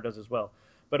Seminar does as well.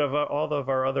 But of all of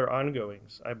our other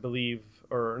ongoings, I believe,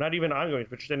 or not even ongoings,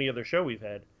 but just any other show we've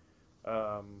had,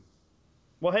 um,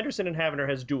 well, Henderson and Havener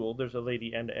has dual. There's a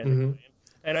lady Hmm.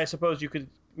 and I suppose you could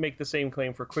make the same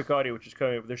claim for Quick Audio, which is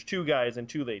coming up. There's two guys and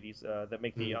two ladies that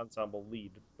make the Hmm. ensemble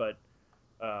lead,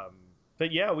 um,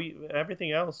 but yeah, we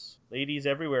everything else, ladies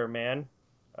everywhere, man.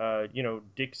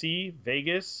 Dixie,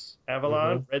 Vegas,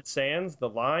 Avalon, Hmm. Red Sands, The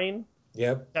Line,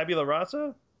 Yep. Tabula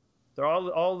Rasa. They're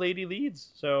all lady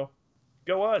leads. So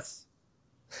go us.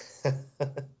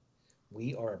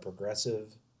 We are a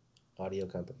progressive audio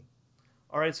company.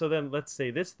 All right, so then let's say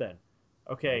this then.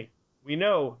 Uh-huh. Okay, we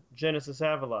know Genesis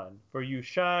Avalon for you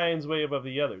shines way above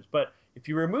the others, but if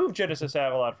you remove Genesis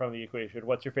Avalon from the equation,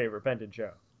 what's your favorite Pendant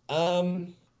show?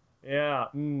 Um, Yeah.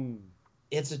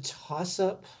 it's a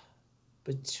toss-up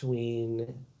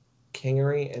between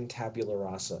Kingery and Tabula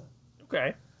Rasa.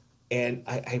 Okay. And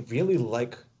I really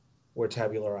like where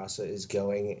Tabula Rasa is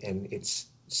going, and it's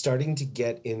starting to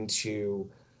get into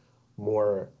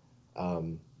more,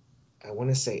 um, I want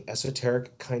to say,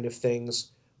 esoteric kind of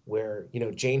things where,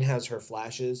 Jane has her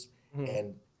flashes, Mhm.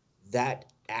 and that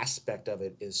aspect of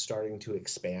it is starting to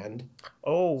expand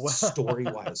Oh,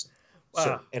 story-wise. wow.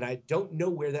 So, and I don't know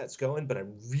where that's going, but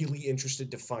I'm really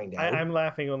interested to find out. I'm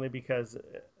laughing only because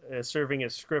serving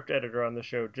as script editor on the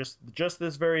show, just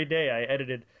this very day, I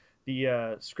edited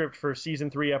the script for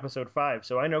season 3, episode 5.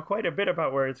 So I know quite a bit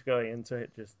about where it's going, and so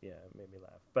it just it made me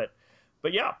laugh.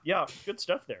 But yeah, good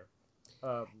stuff there.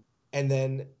 Um, And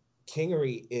then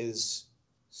Kingery is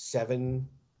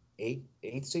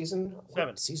eighth season. Seven.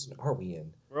 What season are we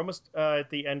in? We're almost at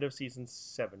the end of season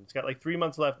 7. It's got like 3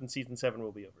 months left, and season 7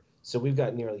 will be over. So we've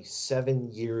got nearly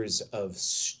 7 years of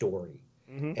story,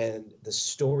 Mm-hmm. and the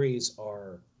stories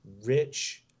are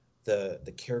rich.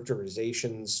 The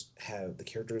characterizations the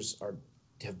characters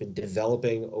have been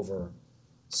developing over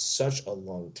such a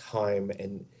long time,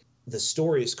 and the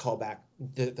stories call back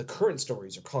the current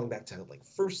stories are calling back to like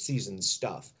first season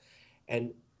stuff,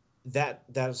 and that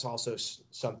is also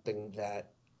something that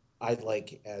I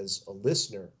like as a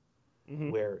listener,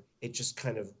 Mm-hmm. where it just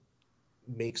kind of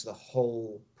makes the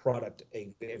whole product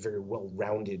a very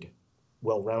well-rounded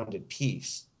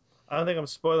piece. I don't think I'm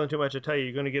spoiling too much to tell you.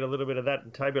 You're going to get a little bit of that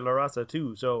in Tabula Rasa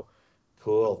too. So look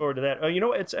Cool. forward to that.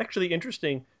 It's actually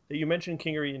interesting that you mentioned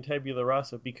Kingery and Tabula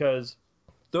Rasa because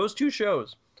those two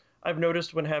shows I've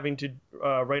noticed when having to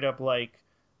write up like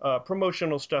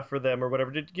promotional stuff for them or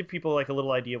whatever to give people like a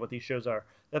little idea what these shows are,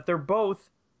 that they're both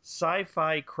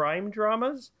sci-fi crime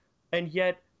dramas, and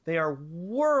yet they are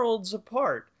worlds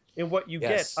apart in what you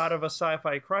get Yes. out of a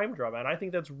sci-fi crime drama. And I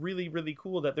think that's really, really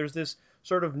cool that there's this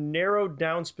sort of narrowed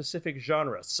down specific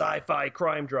genre, sci-fi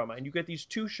crime drama, and you get these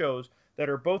two shows that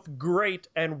are both great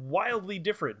and wildly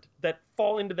different that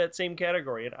fall into that same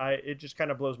category, and it just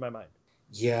kind of blows my mind.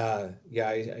 Yeah,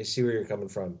 I see where you're coming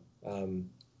from.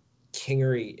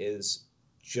 Kingery is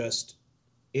just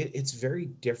it's very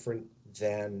different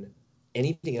than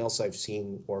anything else I've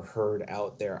seen or heard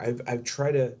out there. I've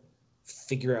tried to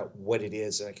figure out what it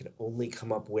is, and I can only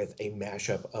come up with a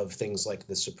mashup of things like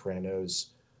The Sopranos,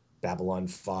 Babylon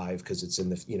 5, because it's in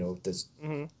the this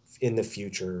Hmm. in the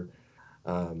future,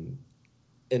 um,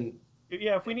 and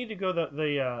Yeah, if we need to go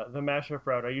the mashup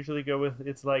route, I usually go with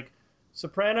it's like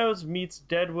Sopranos meets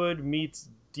Deadwood meets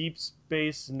Deep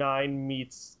Space Nine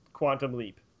meets Quantum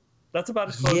Leap. That's about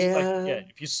as close as I can yeah, get.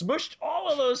 If you smushed all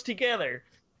of those together,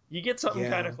 you get something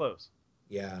kind yeah, of close.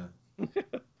 yeah.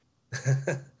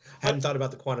 Hadn't But thought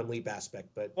about the quantum leap aspect,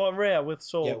 but well, yeah, with yeah,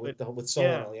 Soul, but with Soul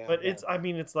and yeah, all, yeah, but yeah. it's I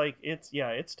mean it's like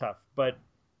it's tough. But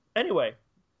anyway,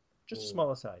 just a Mm.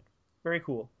 small aside. Very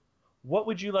cool. What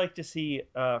would you like to see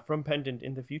from Pendant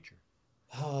in the future?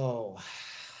 Oh,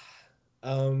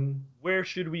 um, Where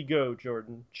should we go,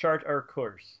 Jordan? Chart our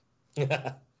course.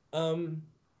 um,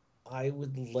 I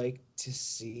would like to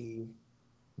see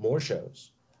more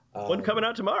shows. One coming Um,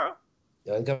 out tomorrow,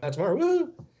 coming out tomorrow.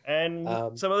 Woo! and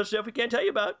Um, some other stuff we can't tell you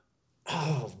about.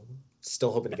 oh,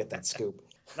 still hoping to get that scoop.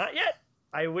 Not yet.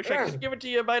 I wish I could give it to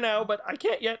you by now, but I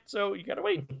can't yet, so you gotta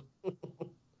wait.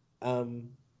 Um,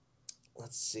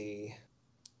 let's see.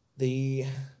 The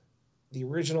the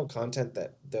original content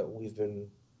that we've been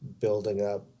building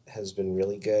up has been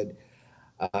really good.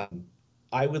 Um,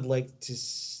 I would like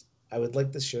I would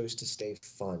like the shows to stay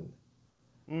fun.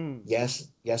 Mm. Yes,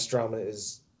 drama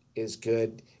is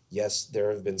good. Yes,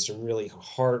 there have been some really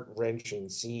heart-wrenching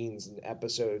scenes and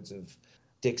episodes of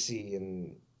Dixie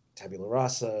and Tabula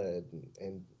Rasa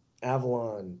and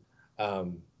Avalon.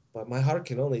 Um, but my heart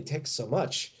can only take so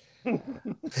much.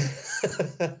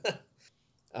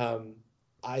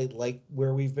 I like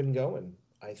where we've been going.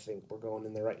 I think we're going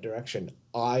in the right direction.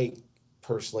 I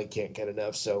personally can't get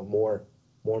enough, so more.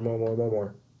 There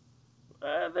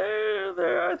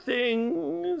are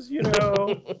things,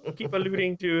 keep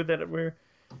alluding to that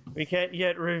we can't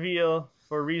yet reveal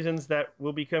for reasons that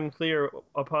will become clear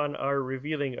upon our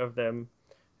revealing of them.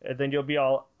 And then you'll be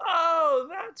all, oh,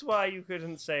 that's why you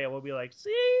couldn't say it. We'll be like,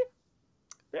 see?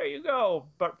 There you go.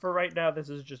 But for right now, this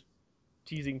is just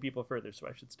teasing people further, so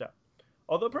I should stop.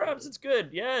 Although perhaps it's good.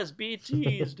 Yes, be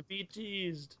teased, be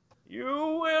teased.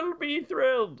 You will be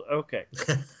thrilled. Okay.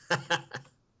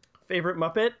 Favorite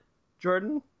Muppet,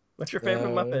 Jordan? What's your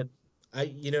favorite Muppet?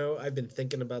 I've been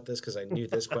thinking about this because I knew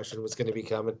this question was going to be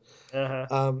coming. Uh-huh.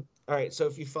 All right, so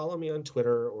if you follow me on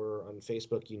Twitter or on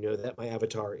Facebook, you know that my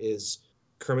avatar is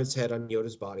Kermit's head on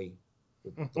Yoda's body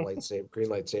with the lightsaber, green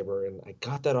lightsaber, and I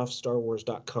got that off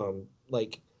StarWars.com.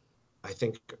 Like, I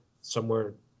think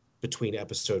somewhere between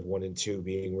episode 1 and 2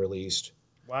 being released.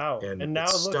 Wow! And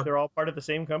now look, they're all part of the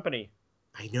same company.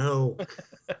 I know.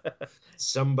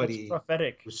 Somebody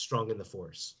prophetic. Was strong in the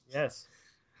Force. Yes.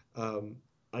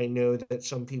 I know that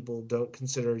some people don't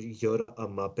consider Yoda a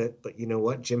Muppet, but you know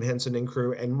what? Jim Henson and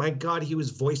crew, and my God, he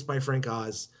was voiced by Frank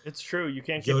Oz. It's true. You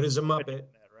can't. Yoda's a Muppet, that,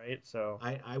 right? So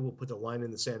I will put the line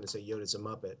in the sand and say Yoda's a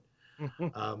Muppet.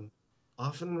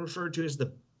 Often referred to as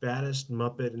the baddest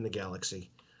Muppet in the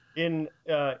galaxy. In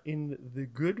the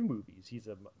good movies, he's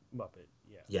a Muppet.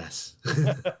 Yeah. Yes.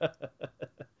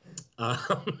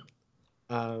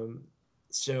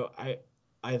 So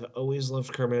I've always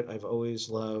loved Kermit. I've always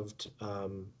loved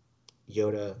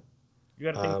Yoda.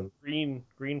 You got to think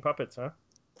green puppets, huh?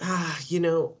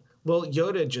 Well,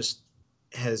 Yoda just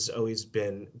has always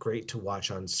been great to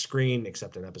watch on screen,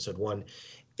 except in episode 1.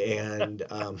 And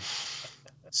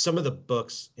some of the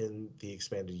books in the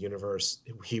expanded universe,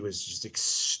 he was just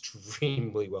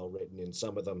extremely well written in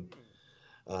some of them.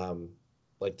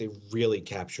 Like they really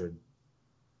captured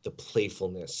the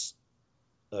playfulness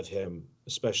of him,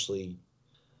 especially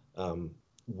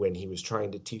when he was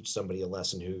trying to teach somebody a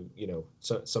lesson who,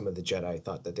 some of the Jedi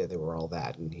thought that they were all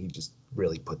that, and he just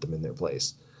really put them in their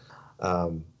place.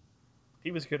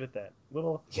 He was good at that.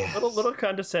 Little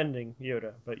condescending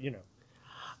Yoda, but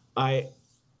I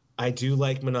do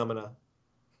like Manamana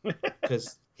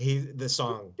because the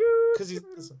song.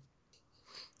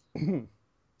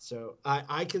 So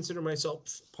I consider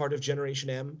myself part of Generation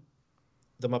M,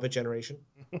 the Muppet generation.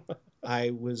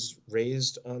 I was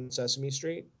raised on Sesame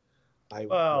Street. I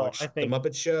watched the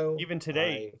Muppet Show. Even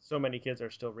today, so many kids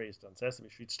are still raised on Sesame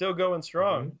Street. Still going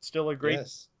strong. Mm-hmm. It's still a great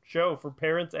show for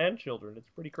parents and children. It's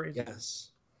pretty crazy.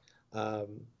 Yes.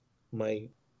 My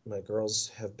girls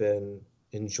have been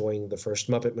enjoying the first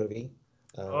Muppet movie.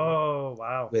 Oh,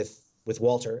 wow. With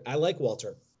Walter. I like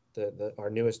Walter, our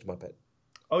newest Muppet.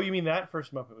 Oh, you mean that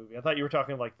first Muppet movie? I thought you were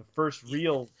talking like the first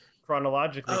real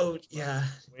chronologically. Oh, yeah.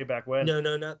 Way back when. No,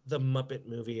 not the Muppet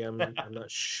movie. I'm not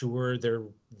sure they're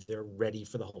ready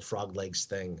for the whole frog legs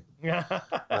thing.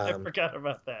 I forgot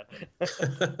about that.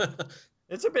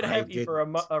 It's a bit heavy for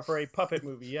a puppet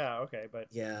movie. Yeah, okay, but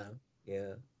yeah.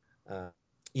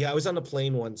 I was on a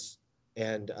plane once,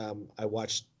 and I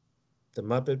watched the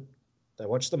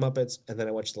Muppets, and then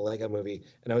I watched the Lego Movie,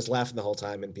 and I was laughing the whole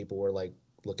time, and people were like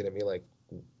looking at me like,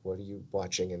 what are you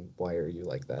watching and why are you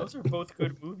like that? Those are both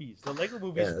good movies. The Lego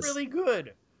Movie is really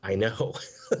good. I know.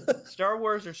 Star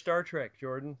Wars or Star Trek,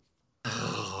 Jordan?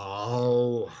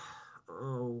 Oh,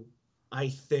 I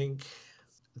think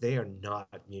they are not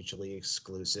mutually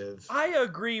exclusive. I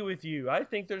agree with you. I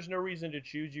think there's no reason to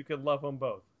choose. You could love them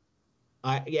both.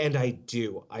 I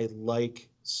do. I like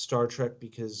Star Trek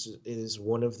because it is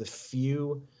one of the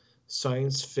few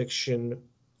science fiction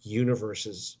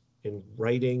universes in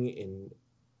writing, in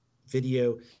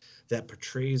video, that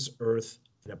portrays Earth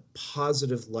in a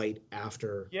positive light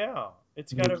after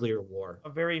it's got nuclear war. A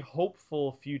very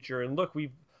hopeful future. And look,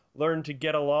 we've learned to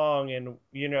get along, and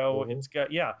it's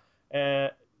got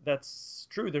that's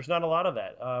true. There's not a lot of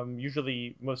that.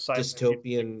 Usually, most science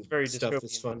dystopian very stuff dystopian,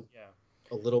 is fun. Yeah.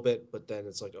 A little bit, but then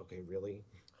it's like, okay, really?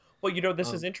 Well,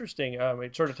 this is interesting.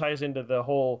 It sort of ties into the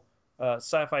whole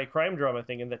sci-fi crime drama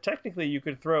thing, and that technically you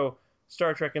could throw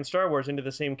Star Trek and Star Wars into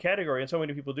the same category, and so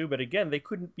many people do, but again, they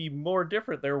couldn't be more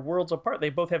different. They're worlds apart. They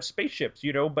both have spaceships,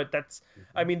 but that's,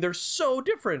 they're so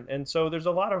different, and so there's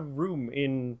a lot of room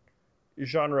in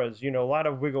genres, a lot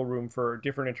of wiggle room for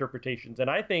different interpretations, and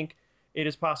I think it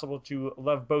is possible to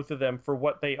love both of them for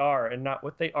what they are and not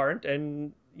what they aren't,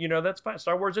 and, that's fine.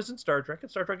 Star Wars isn't Star Trek,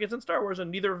 and Star Trek isn't Star Wars, and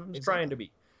neither of them is trying to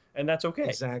be, and that's okay.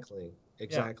 Exactly,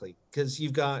 because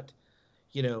you've got,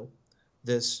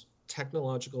 this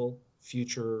technological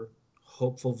future,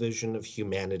 hopeful vision of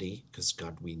humanity, because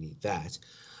God, we need that.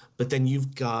 But then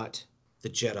you've got the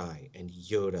Jedi and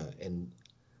Yoda and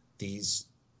these,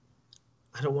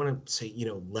 I don't want to say,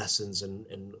 lessons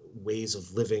and ways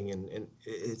of living. And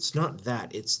it's not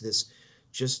that. It's this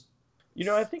just.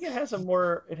 I think it has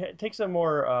it takes a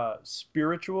more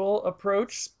spiritual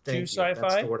approach to Thank you. That's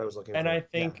sci-fi. the word I was looking And for. I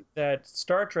think that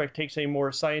Star Trek takes a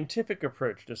more scientific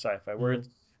approach to sci-fi, where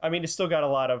it's still got a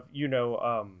lot of,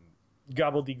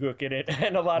 gobbledygook in it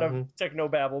and a lot of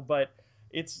technobabble, but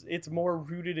it's more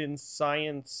rooted in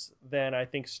science than I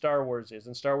think Star Wars is.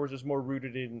 And Star Wars is more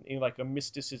rooted in like a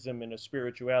mysticism and a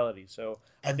spirituality. So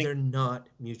I think they're not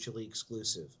mutually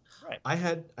exclusive. Right. I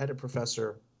had a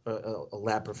professor, a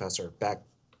lab professor back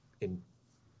in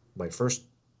my first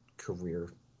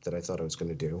career that I thought I was going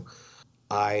to do.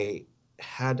 I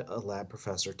had a lab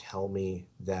professor tell me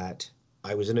that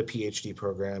I was in a PhD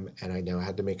program and I now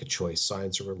had to make a choice,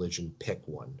 science or religion, pick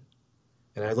one.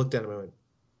 And I looked at him and I went,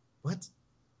 what?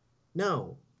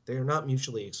 No, they're not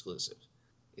mutually exclusive.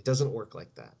 It doesn't work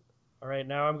like that. All right,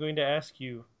 now I'm going to ask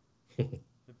you the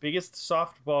biggest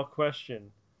softball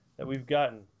question that we've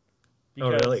gotten. Oh,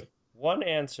 really? One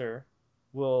answer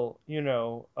will,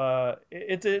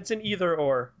 it's an either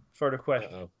or sort of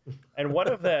question. Uh-oh. And one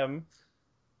of them,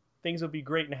 things will be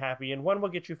great and happy, and one will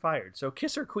get you fired. So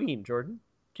kiss or queen, Jordan?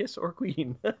 Kiss or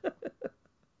queen?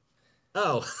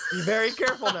 Oh. Be very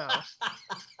careful now.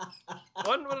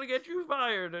 One will get you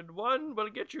fired, and one will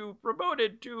get you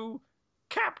promoted to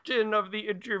captain of the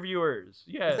interviewers.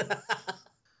 Yes.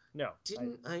 No.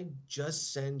 Didn't I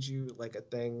just send you like a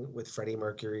thing with Freddie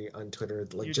Mercury on Twitter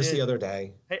the other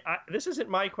day? Hey, this isn't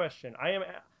my question. I am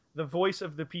the voice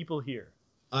of the people here.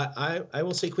 I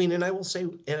will say queen, and I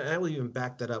will even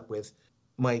back that up with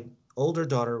my older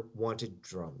daughter wanted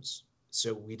drums.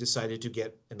 So we decided to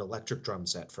get an electric drum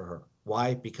set for her.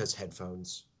 Why? Because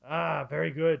headphones. Ah,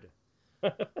 very good.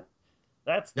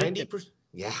 That's 90%.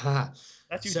 Yeah.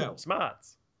 That's using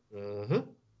smarts. Mm-hmm.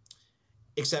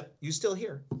 Except you still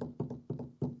hear.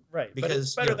 Right.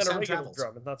 Because but it's better than a regular travels.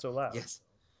 drum. It's not so loud. Yes.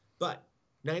 But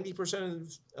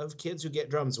 90% of kids who get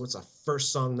drums, what's the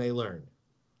first song they learn?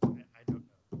 I don't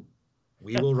know.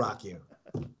 We Will Rock You.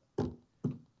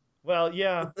 Well,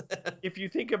 yeah. If you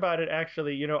think about it,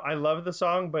 actually, I love the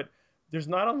song, but there's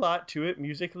not a lot to it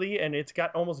musically, and it's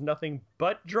got almost nothing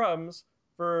but drums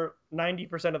for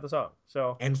 90% of the song.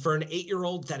 So. And for an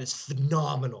 8-year-old, that is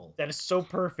phenomenal. That is so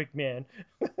perfect, man.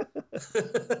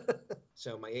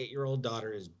 So my 8-year-old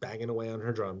daughter is banging away on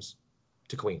her drums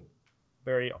to Queen.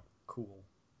 Very cool.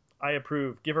 I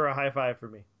approve. Give her a high five for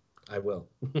me. I will.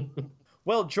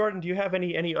 Well, Jordan, do you have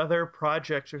any other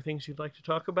projects or things you'd like to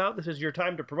talk about? This is your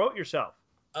time to promote yourself.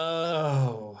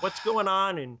 Oh. What's going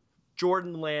on in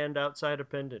Jordan land outside of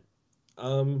Pendant?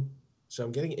 So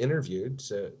I'm getting interviewed,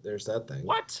 so there's that thing.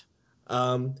 What?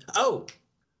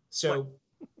 So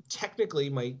technically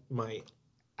my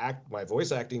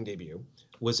voice acting debut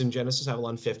was in Genesis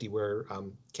Avalon 50, where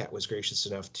Kat was gracious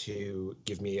enough to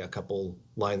give me a couple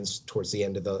lines towards the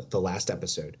end of the last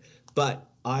episode. But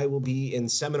I will be in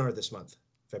Seminar this month,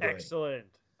 February. Excellent.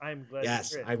 I'm glad.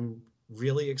 Yes, I'm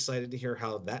really excited to hear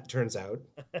how that turns out.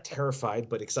 Terrified,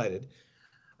 but excited.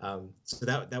 So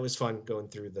that was fun going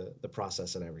through the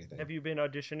process and everything. Have you been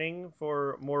auditioning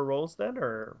for more roles then,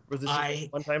 or was this just a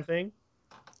one-time thing?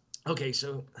 Okay,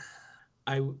 so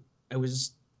I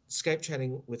was Skype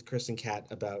chatting with Chris and Kat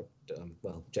about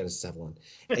Genesis Avalon.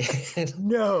 And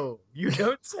no, you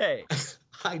don't say.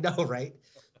 I know, right?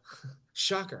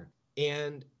 Shocker.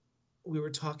 And we were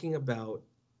talking about,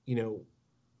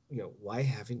 why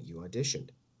haven't you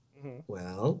auditioned? Mm-hmm.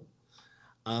 Well,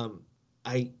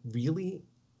 I really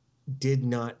did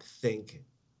not think.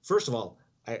 First of all,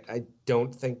 I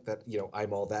don't think that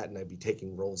I'm all that and I'd be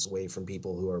taking roles away from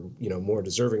people who are more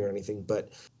deserving or anything.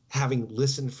 But having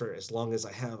listened for as long as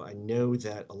I have, I know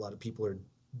that a lot of people are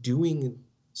doing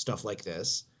stuff like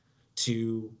this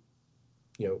to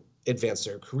advance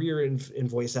their career in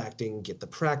voice acting, get the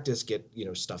practice, get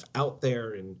stuff out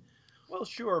there. And well,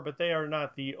 sure, but they are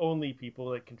not the only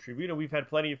people that contribute, and we've had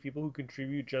plenty of people who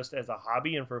contribute just as a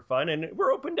hobby and for fun, and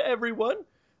we're open to everyone.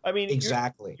 I mean,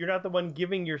 exactly. You're not the one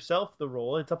giving yourself the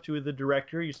role. It's up to the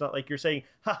director. It's not like you're saying,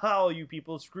 "Ha, you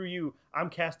people, screw you.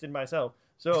 I'm casting myself."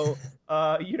 So,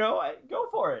 go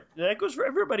for it. That goes for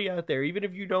everybody out there, even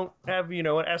if you don't have,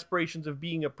 aspirations of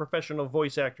being a professional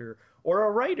voice actor or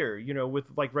a writer, with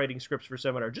like writing scripts for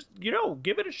Seminar. Just,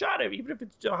 give it a shot. Even if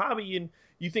it's a hobby and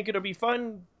you think it'll be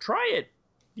fun, try it.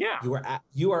 Yeah.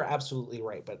 You are absolutely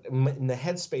right. But in the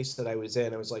headspace that I was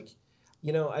in, I was like,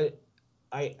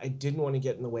 I didn't want to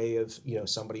get in the way of,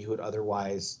 somebody who would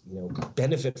otherwise,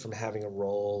 benefit from having a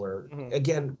role, or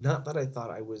again, not that I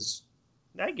thought I was,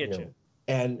 I get you.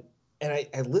 And I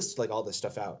listed like all this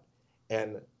stuff out,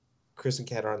 and Chris and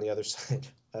Kat are on the other side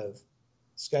of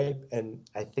Skype, and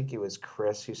I think it was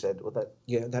Chris who said, well,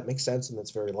 that makes sense and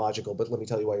that's very logical, but let me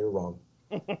tell you why you're wrong.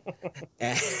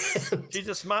 And she's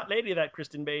a smart lady, that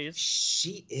Kristen Bays.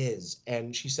 She is,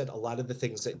 and she said a lot of the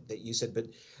things that you said, but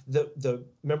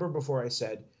remember before I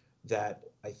said that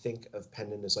I think of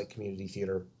Pendant as like community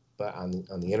theater, but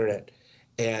on the internet,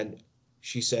 and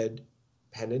she said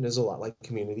Pendant is a lot like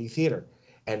community theater,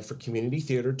 and for community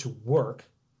theater to work,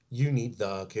 you need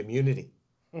the community.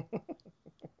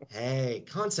 Hey,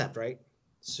 concept, right?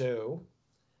 So,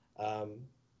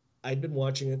 I'd been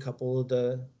watching a couple of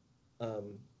the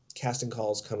casting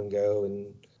calls come and go,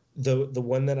 and the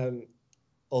one that I'm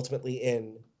ultimately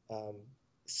in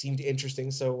seemed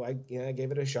interesting, so I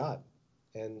gave it a shot,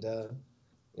 and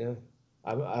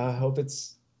I hope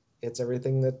it's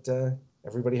everything that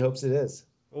everybody hopes it is.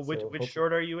 Well, which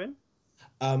short are you in?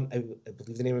 I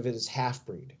believe the name of it is Half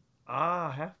Breed.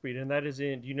 Ah, Half Breed, and that is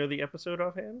in. Do you know the episode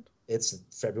offhand? It's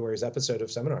February's episode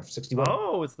of Seminar 61.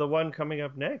 Oh, it's the one coming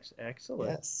up next.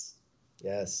 Excellent.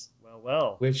 Yes.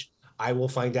 Well. Which I will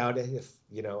find out if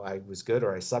I was good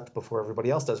or I sucked before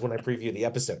everybody else does when I preview the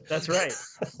episode. That's right.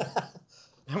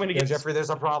 I'm gonna get Jeffrey. There's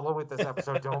a problem with this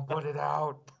episode. Don't put it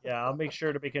out. Yeah, I'll make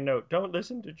sure to make a note. Don't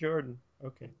listen to Jordan.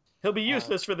 Okay. He'll be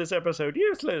useless for this episode.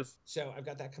 Useless. So I've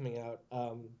got that coming out,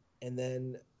 and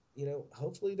then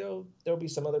hopefully there'll be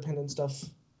some other Pendant stuff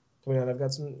coming out. I've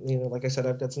got some, like I said,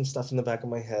 I've got some stuff in the back of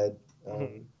my head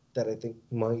that I think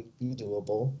might be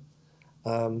doable,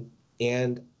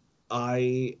 and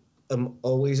I am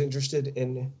always interested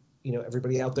in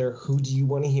everybody out there. Who do you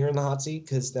want to hear in the hot seat?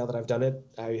 Because now that I've done it,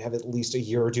 I have at least a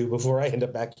year or two before I end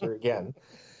up back here again.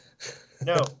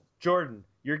 No, Jordan,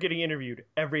 you're getting interviewed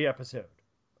every episode,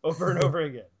 over and over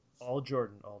again. All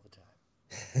Jordan, all the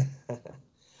time.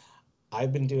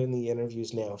 I've been doing the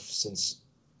interviews now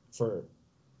for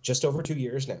just over 2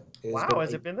 years now.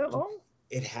 Has it been that long?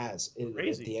 It has.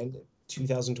 Crazy. At the end of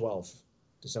 2012,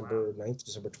 December 9th,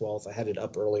 December 12th. I had it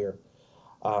up earlier.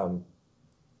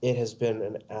 It has been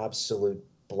an absolute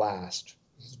blast.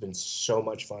 It's been so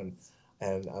much fun,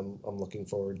 and I'm looking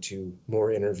forward to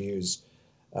more interviews,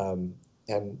 and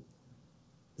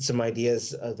some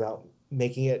ideas about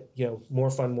making it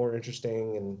more fun, more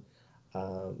interesting, and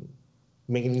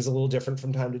making things a little different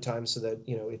from time to time, so that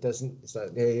it's not,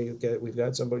 hey, okay, we've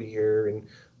got somebody here and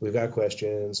we've got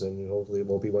questions, and hopefully it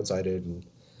won't be one-sided, and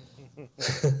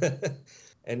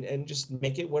and just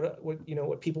make it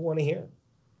what people want to hear.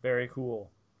 Very cool.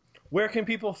 Where can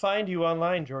people find you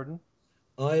online, Jordan?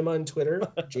 I'm on Twitter,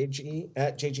 JG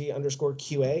at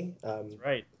JG_QA. That's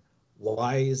right.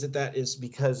 Why is it that? Is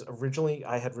because originally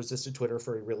I had resisted Twitter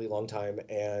for a really long time,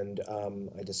 and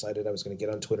I decided I was going to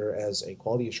get on Twitter as a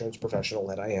quality assurance professional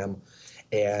that I am,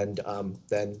 and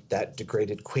then that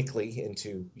degraded quickly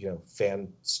into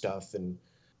fan stuff and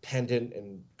Pendant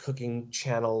and cooking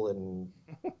channel and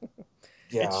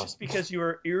yeah. It's just because you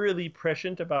were eerily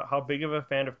prescient about how big of a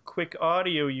fan of Quick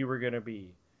Audio you were going to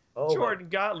be. Oh, Jordan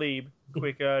Gottlieb,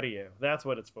 Quick Audio. That's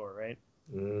what it's for, right?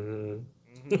 Mm-hmm.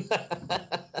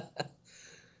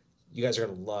 You guys are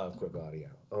gonna love Quick Audio.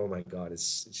 Oh my god,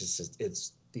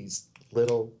 it's these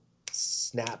little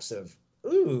snaps of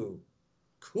ooh,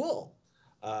 cool.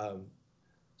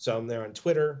 So I'm there on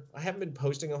Twitter. I haven't been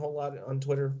posting a whole lot on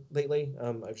Twitter lately.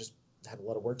 I've just had a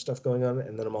lot of work stuff going on,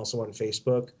 and then I'm also on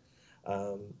Facebook,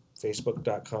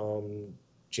 facebook.com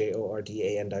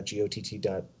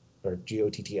jordan.gott or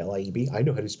GOTTLIEB. I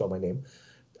know how to spell my name.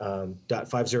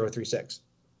 .5036.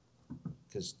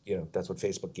 Because that's what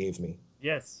Facebook gave me.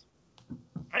 Yes,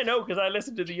 I know, because I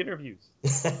listened to the interviews.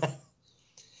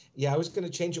 Yeah, I was going to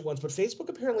change it once, but Facebook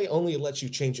apparently only lets you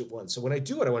change it once. So when I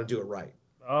do it, I want to do it right.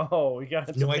 Oh, we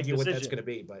got no idea what that's going to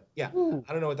be, but yeah,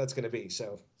 I don't know what that's going to be.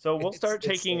 So we'll start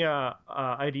taking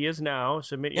ideas now.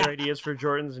 Submit your ideas for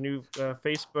Jordan's new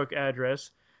Facebook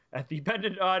address at the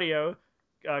Pendant Audio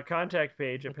contact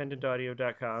page at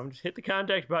pendantaudio.com. Just hit the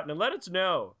contact button and let us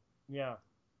know. Yeah.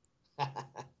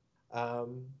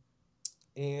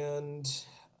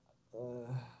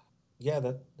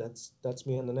 Yeah, that's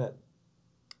me on the net.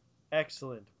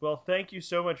 Excellent. Well, thank you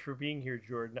so much for being here,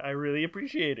 Jordan. I really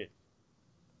appreciate it.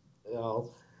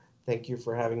 Well, thank you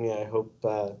for having me. I hope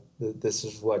this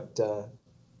is what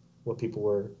people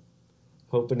were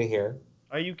hoping to hear.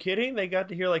 Are you kidding? They got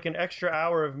to hear like an extra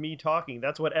hour of me talking.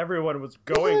 That's what everyone was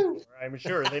going for, I'm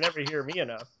sure. They never hear me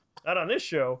enough. Not on this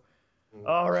show.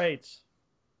 All right.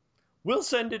 We'll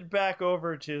send it back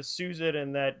over to Susan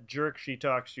and that jerk she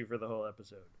talks to for the whole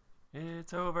episode.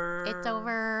 It's over. It's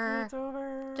over. It's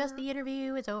over. Just the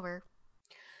interview is over.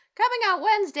 Coming out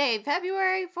Wednesday,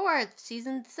 February 4th,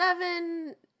 Season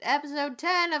 7, Episode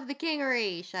 10 of The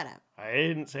Kingery. Shut up. I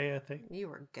didn't say a thing. You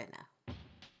were gonna.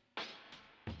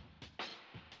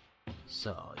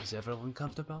 So, is everyone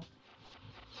comfortable?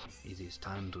 It is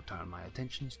time to turn my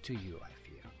attentions to you, I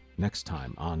fear. Next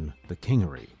time on The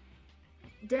Kingery.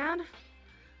 Dad,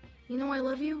 you know I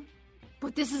love you,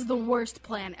 but this is the worst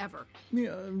plan ever.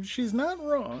 Yeah, she's not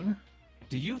wrong.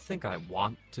 Do you think I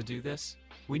want to do this?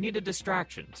 We need a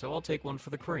distraction, so I'll take one for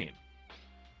the cream.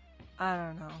 I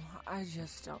don't know. I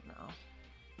just don't know.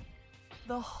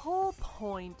 The whole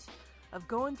point of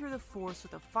going through the Force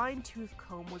with a fine-tooth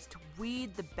comb was to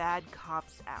weed the bad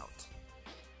cops out.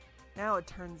 Now it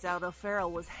turns out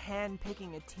O'Farrell was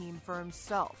hand-picking a team for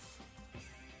himself.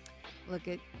 Look,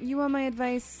 you want my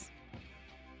advice?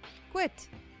 Quit.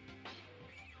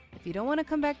 If you don't want to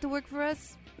come back to work for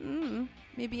us,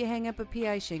 maybe you hang up a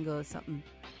PI shingle or something.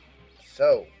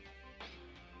 So,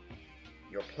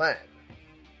 your plan?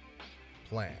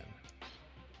 Plan.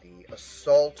 The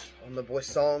assault on the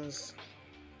Boissons?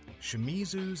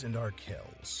 Shimizus and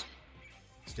Arkells,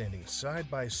 standing side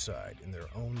by side in their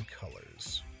own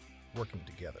colors, working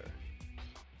together.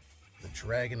 The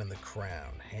dragon and the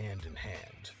crown, hand in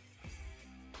hand.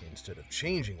 Instead of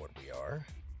changing what we are,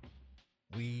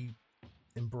 we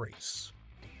embrace.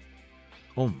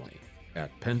 Only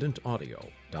at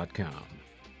pendantaudio.com.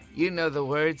 You know the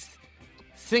words.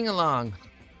 Sing along.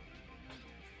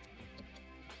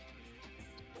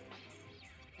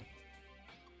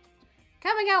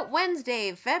 Coming out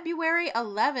Wednesday, February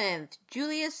 11th,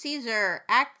 Julius Caesar,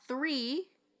 Act 3,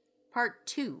 Part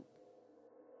 2.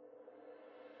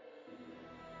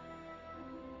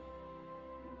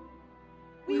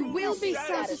 We will be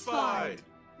satisfied.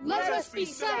 Let us be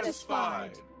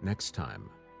satisfied. Next time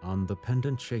on The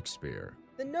Pendant Shakespeare.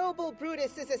 The noble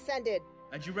Brutus is ascended.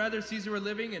 Had you rather Caesar were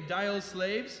living and die all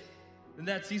slaves, than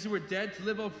that Caesar were dead to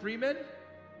live all freemen?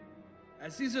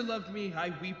 As Caesar loved me,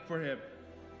 I weep for him.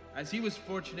 As he was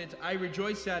fortunate, I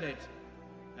rejoice at it.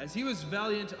 As he was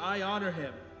valiant, I honor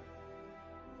him.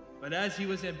 But as he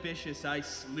was ambitious, I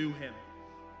slew him.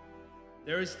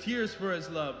 There is tears for his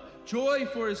love, joy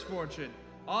for his fortune,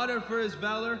 honor for his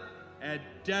valor, and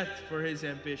death for his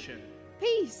ambition.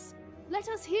 Peace! Let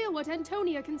us hear what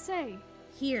Antonia can say.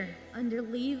 Here, under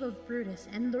leave of Brutus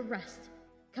and the rest,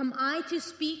 come I to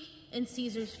speak in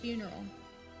Caesar's funeral.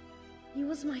 He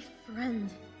was my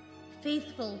friend,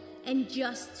 faithful and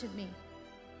just to me.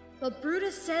 But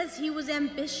Brutus says he was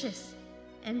ambitious,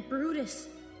 and Brutus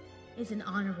is an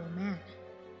honorable man.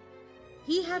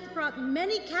 He hath brought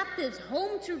many captives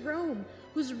home to Rome,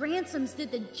 whose ransoms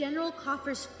did the general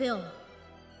coffers fill.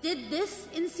 Did this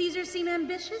in Caesar seem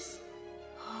ambitious?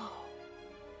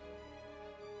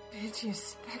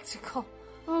 Piteous spectacle.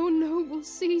 Oh, noble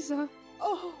Caesar.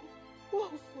 Oh,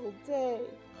 woeful day.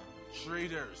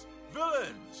 Traitors,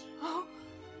 villains. Oh,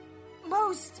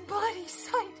 most bloody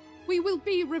sight. We will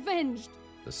be revenged.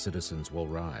 The citizens will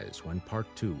rise when Part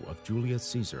 2 of Julius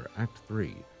Caesar Act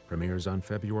 3 premieres on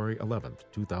February 11th,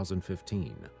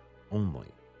 2015, only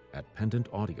at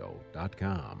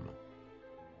pendantaudio.com.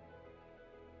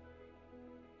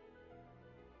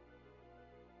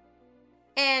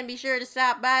 And be sure to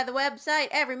stop by the website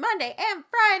every Monday and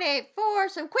Friday for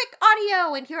some quick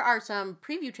audio. And here are some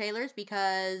preview trailers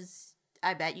because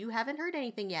I bet you haven't heard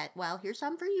anything yet. Well, here's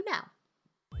some for you now.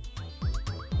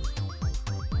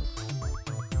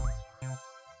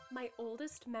 My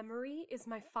oldest memory is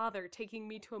my father taking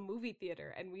me to a movie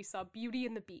theater and we saw Beauty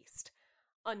and the Beast.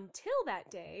 Until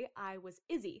that day, I was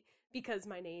Izzy because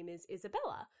my name is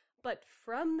Isabella. But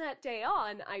from that day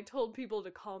on, I told people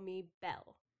to call me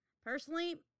Belle.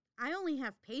 Personally, I only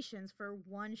have patience for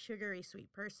one sugary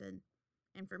sweet person.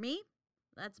 And for me,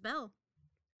 that's Belle.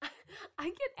 I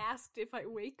get asked if I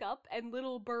wake up and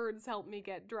little birds help me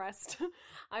get dressed.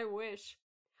 I wish.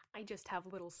 I just have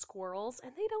little squirrels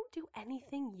and they don't do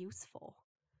anything useful.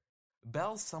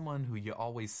 Belle's someone who you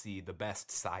always see the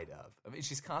best side of. I mean,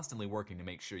 she's constantly working to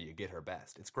make sure you get her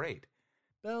best. It's great.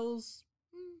 Belle's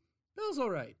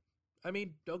all right. I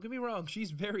mean, don't get me wrong,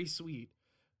 she's very sweet.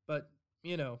 But,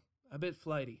 you know, a bit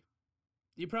flighty.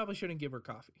 You probably shouldn't give her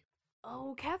coffee.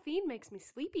 Oh, caffeine makes me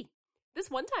sleepy. This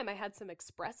one time I had some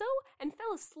espresso and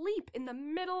fell asleep in the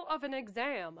middle of an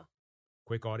exam.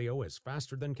 Quick audio is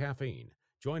faster than caffeine.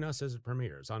 Join us as it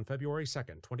premieres on February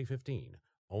 2nd, 2015,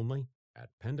 only at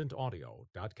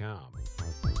pendantaudio.com.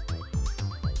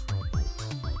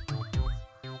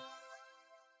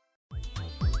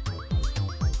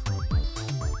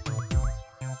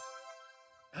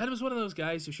 Adam's one of those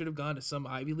guys who should have gone to some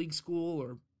Ivy League school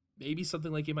or maybe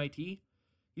something like MIT.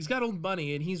 He's got old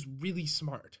money and he's really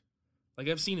smart. Like,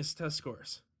 I've seen his test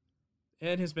scores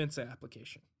and his Mensa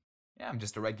application. Yeah, I'm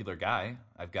just a regular guy.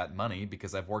 I've got money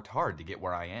because I've worked hard to get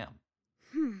where I am.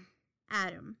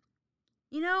 Adam,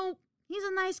 you know, he's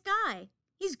a nice guy.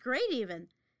 He's great even.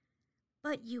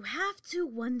 But you have to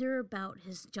wonder about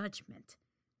his judgment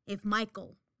if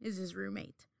Michael is his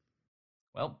roommate.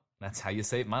 Well, that's how you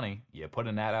save money. You put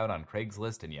an ad out on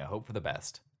Craigslist and you hope for the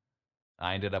best.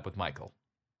 I ended up with Michael.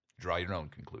 Draw your own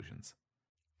conclusions.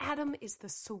 Adam is the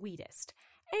sweetest,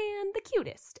 and the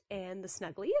cutest, and the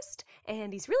snuggliest,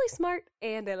 and he's really smart,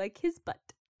 and I like his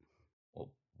butt. Well,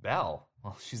 Belle,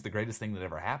 she's the greatest thing that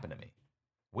ever happened to me.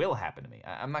 Will happen to me.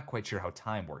 I'm not quite sure how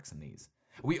time works in these.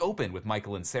 We opened with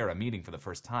Michael and Sarah meeting for the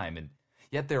first time, and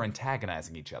yet they're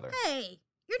antagonizing each other. Hey,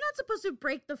 you're not supposed to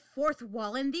break the fourth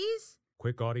wall in these.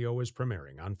 Quick Audio is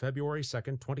premiering on February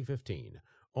 2nd, 2015,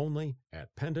 only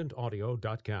at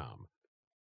pendantaudio.com.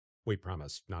 We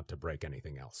promise not to break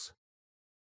anything else.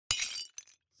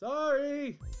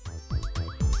 Sorry!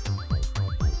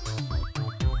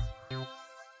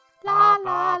 La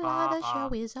la la, the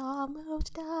show is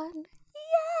almost done.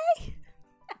 Yay!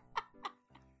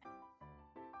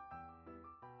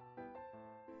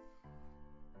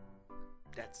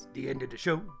 That's the end of the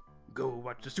show. Go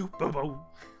watch the Super Bowl.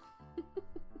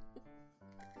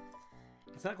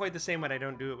 It's not quite the same when I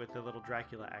don't do it with the little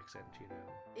Dracula accent, you know.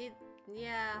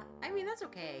 Yeah, I mean, that's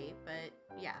okay, but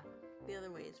yeah, the other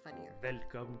way is funnier.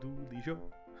 Welcome to the show.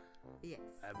 Yes.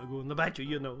 I'm going to bite you,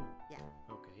 you know. Yeah.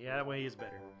 Okay, yeah, that way is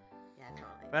better. Yeah,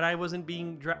 totally. But I wasn't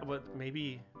being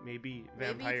maybe vampires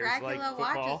Maybe Dracula like football.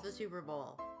 watches the Super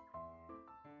Bowl.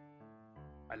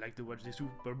 I like to watch the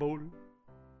Super Bowl.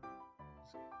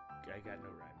 I got no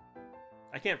rhyme.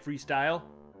 I can't freestyle.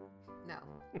 No,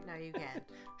 you can't.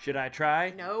 Should I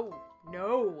try? No.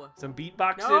 Some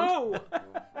beatboxing? No.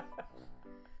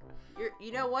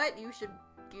 You know what? You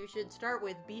should start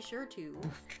with "Be Sure To."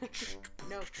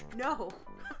 No.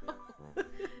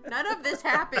 None of this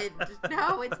happened.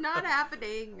 No, it's not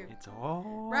happening. It's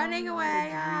all running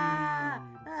away.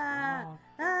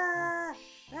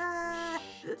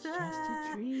 It's just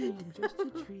a dream. Just a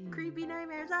dream. Creepy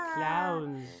nightmares.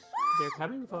 Clowns, they're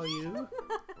coming for you.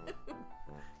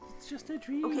 It's just a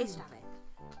dream. Okay, stop it.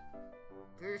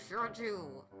 Be sure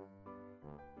to.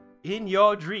 In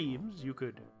your dreams, you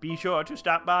could be sure to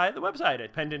stop by the website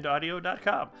at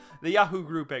pendantaudio.com, the Yahoo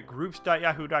group at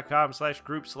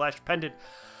groups.yahoo.com/group/pendant,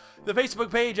 the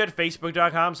Facebook page at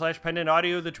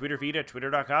facebook.com/pendantaudio, the Twitter feed at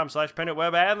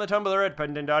twitter.com/pendantweb, and the Tumblr at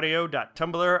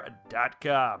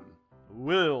pendantaudio.tumblr.com.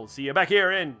 We'll see you back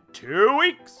here in 2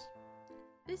 weeks.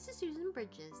 This is Susan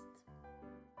Bridges.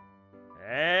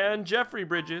 And Jeffrey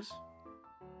Bridges.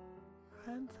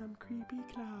 And some creepy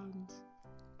clowns.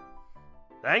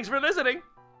 Thanks for listening.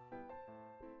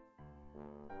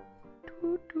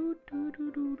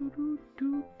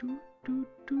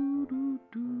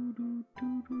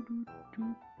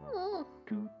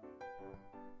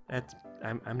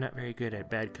 I'm not very good at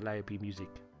bad calliope music.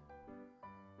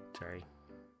 Sorry.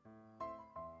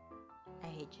 I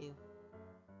hate you.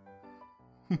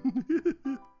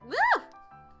 Woo!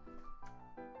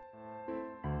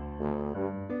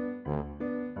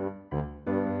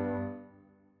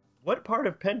 What part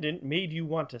of Pendant made you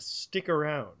want to stick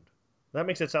around? That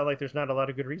makes it sound like there's not a lot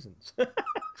of good reasons.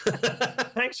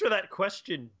 Thanks for that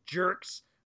question, jerks.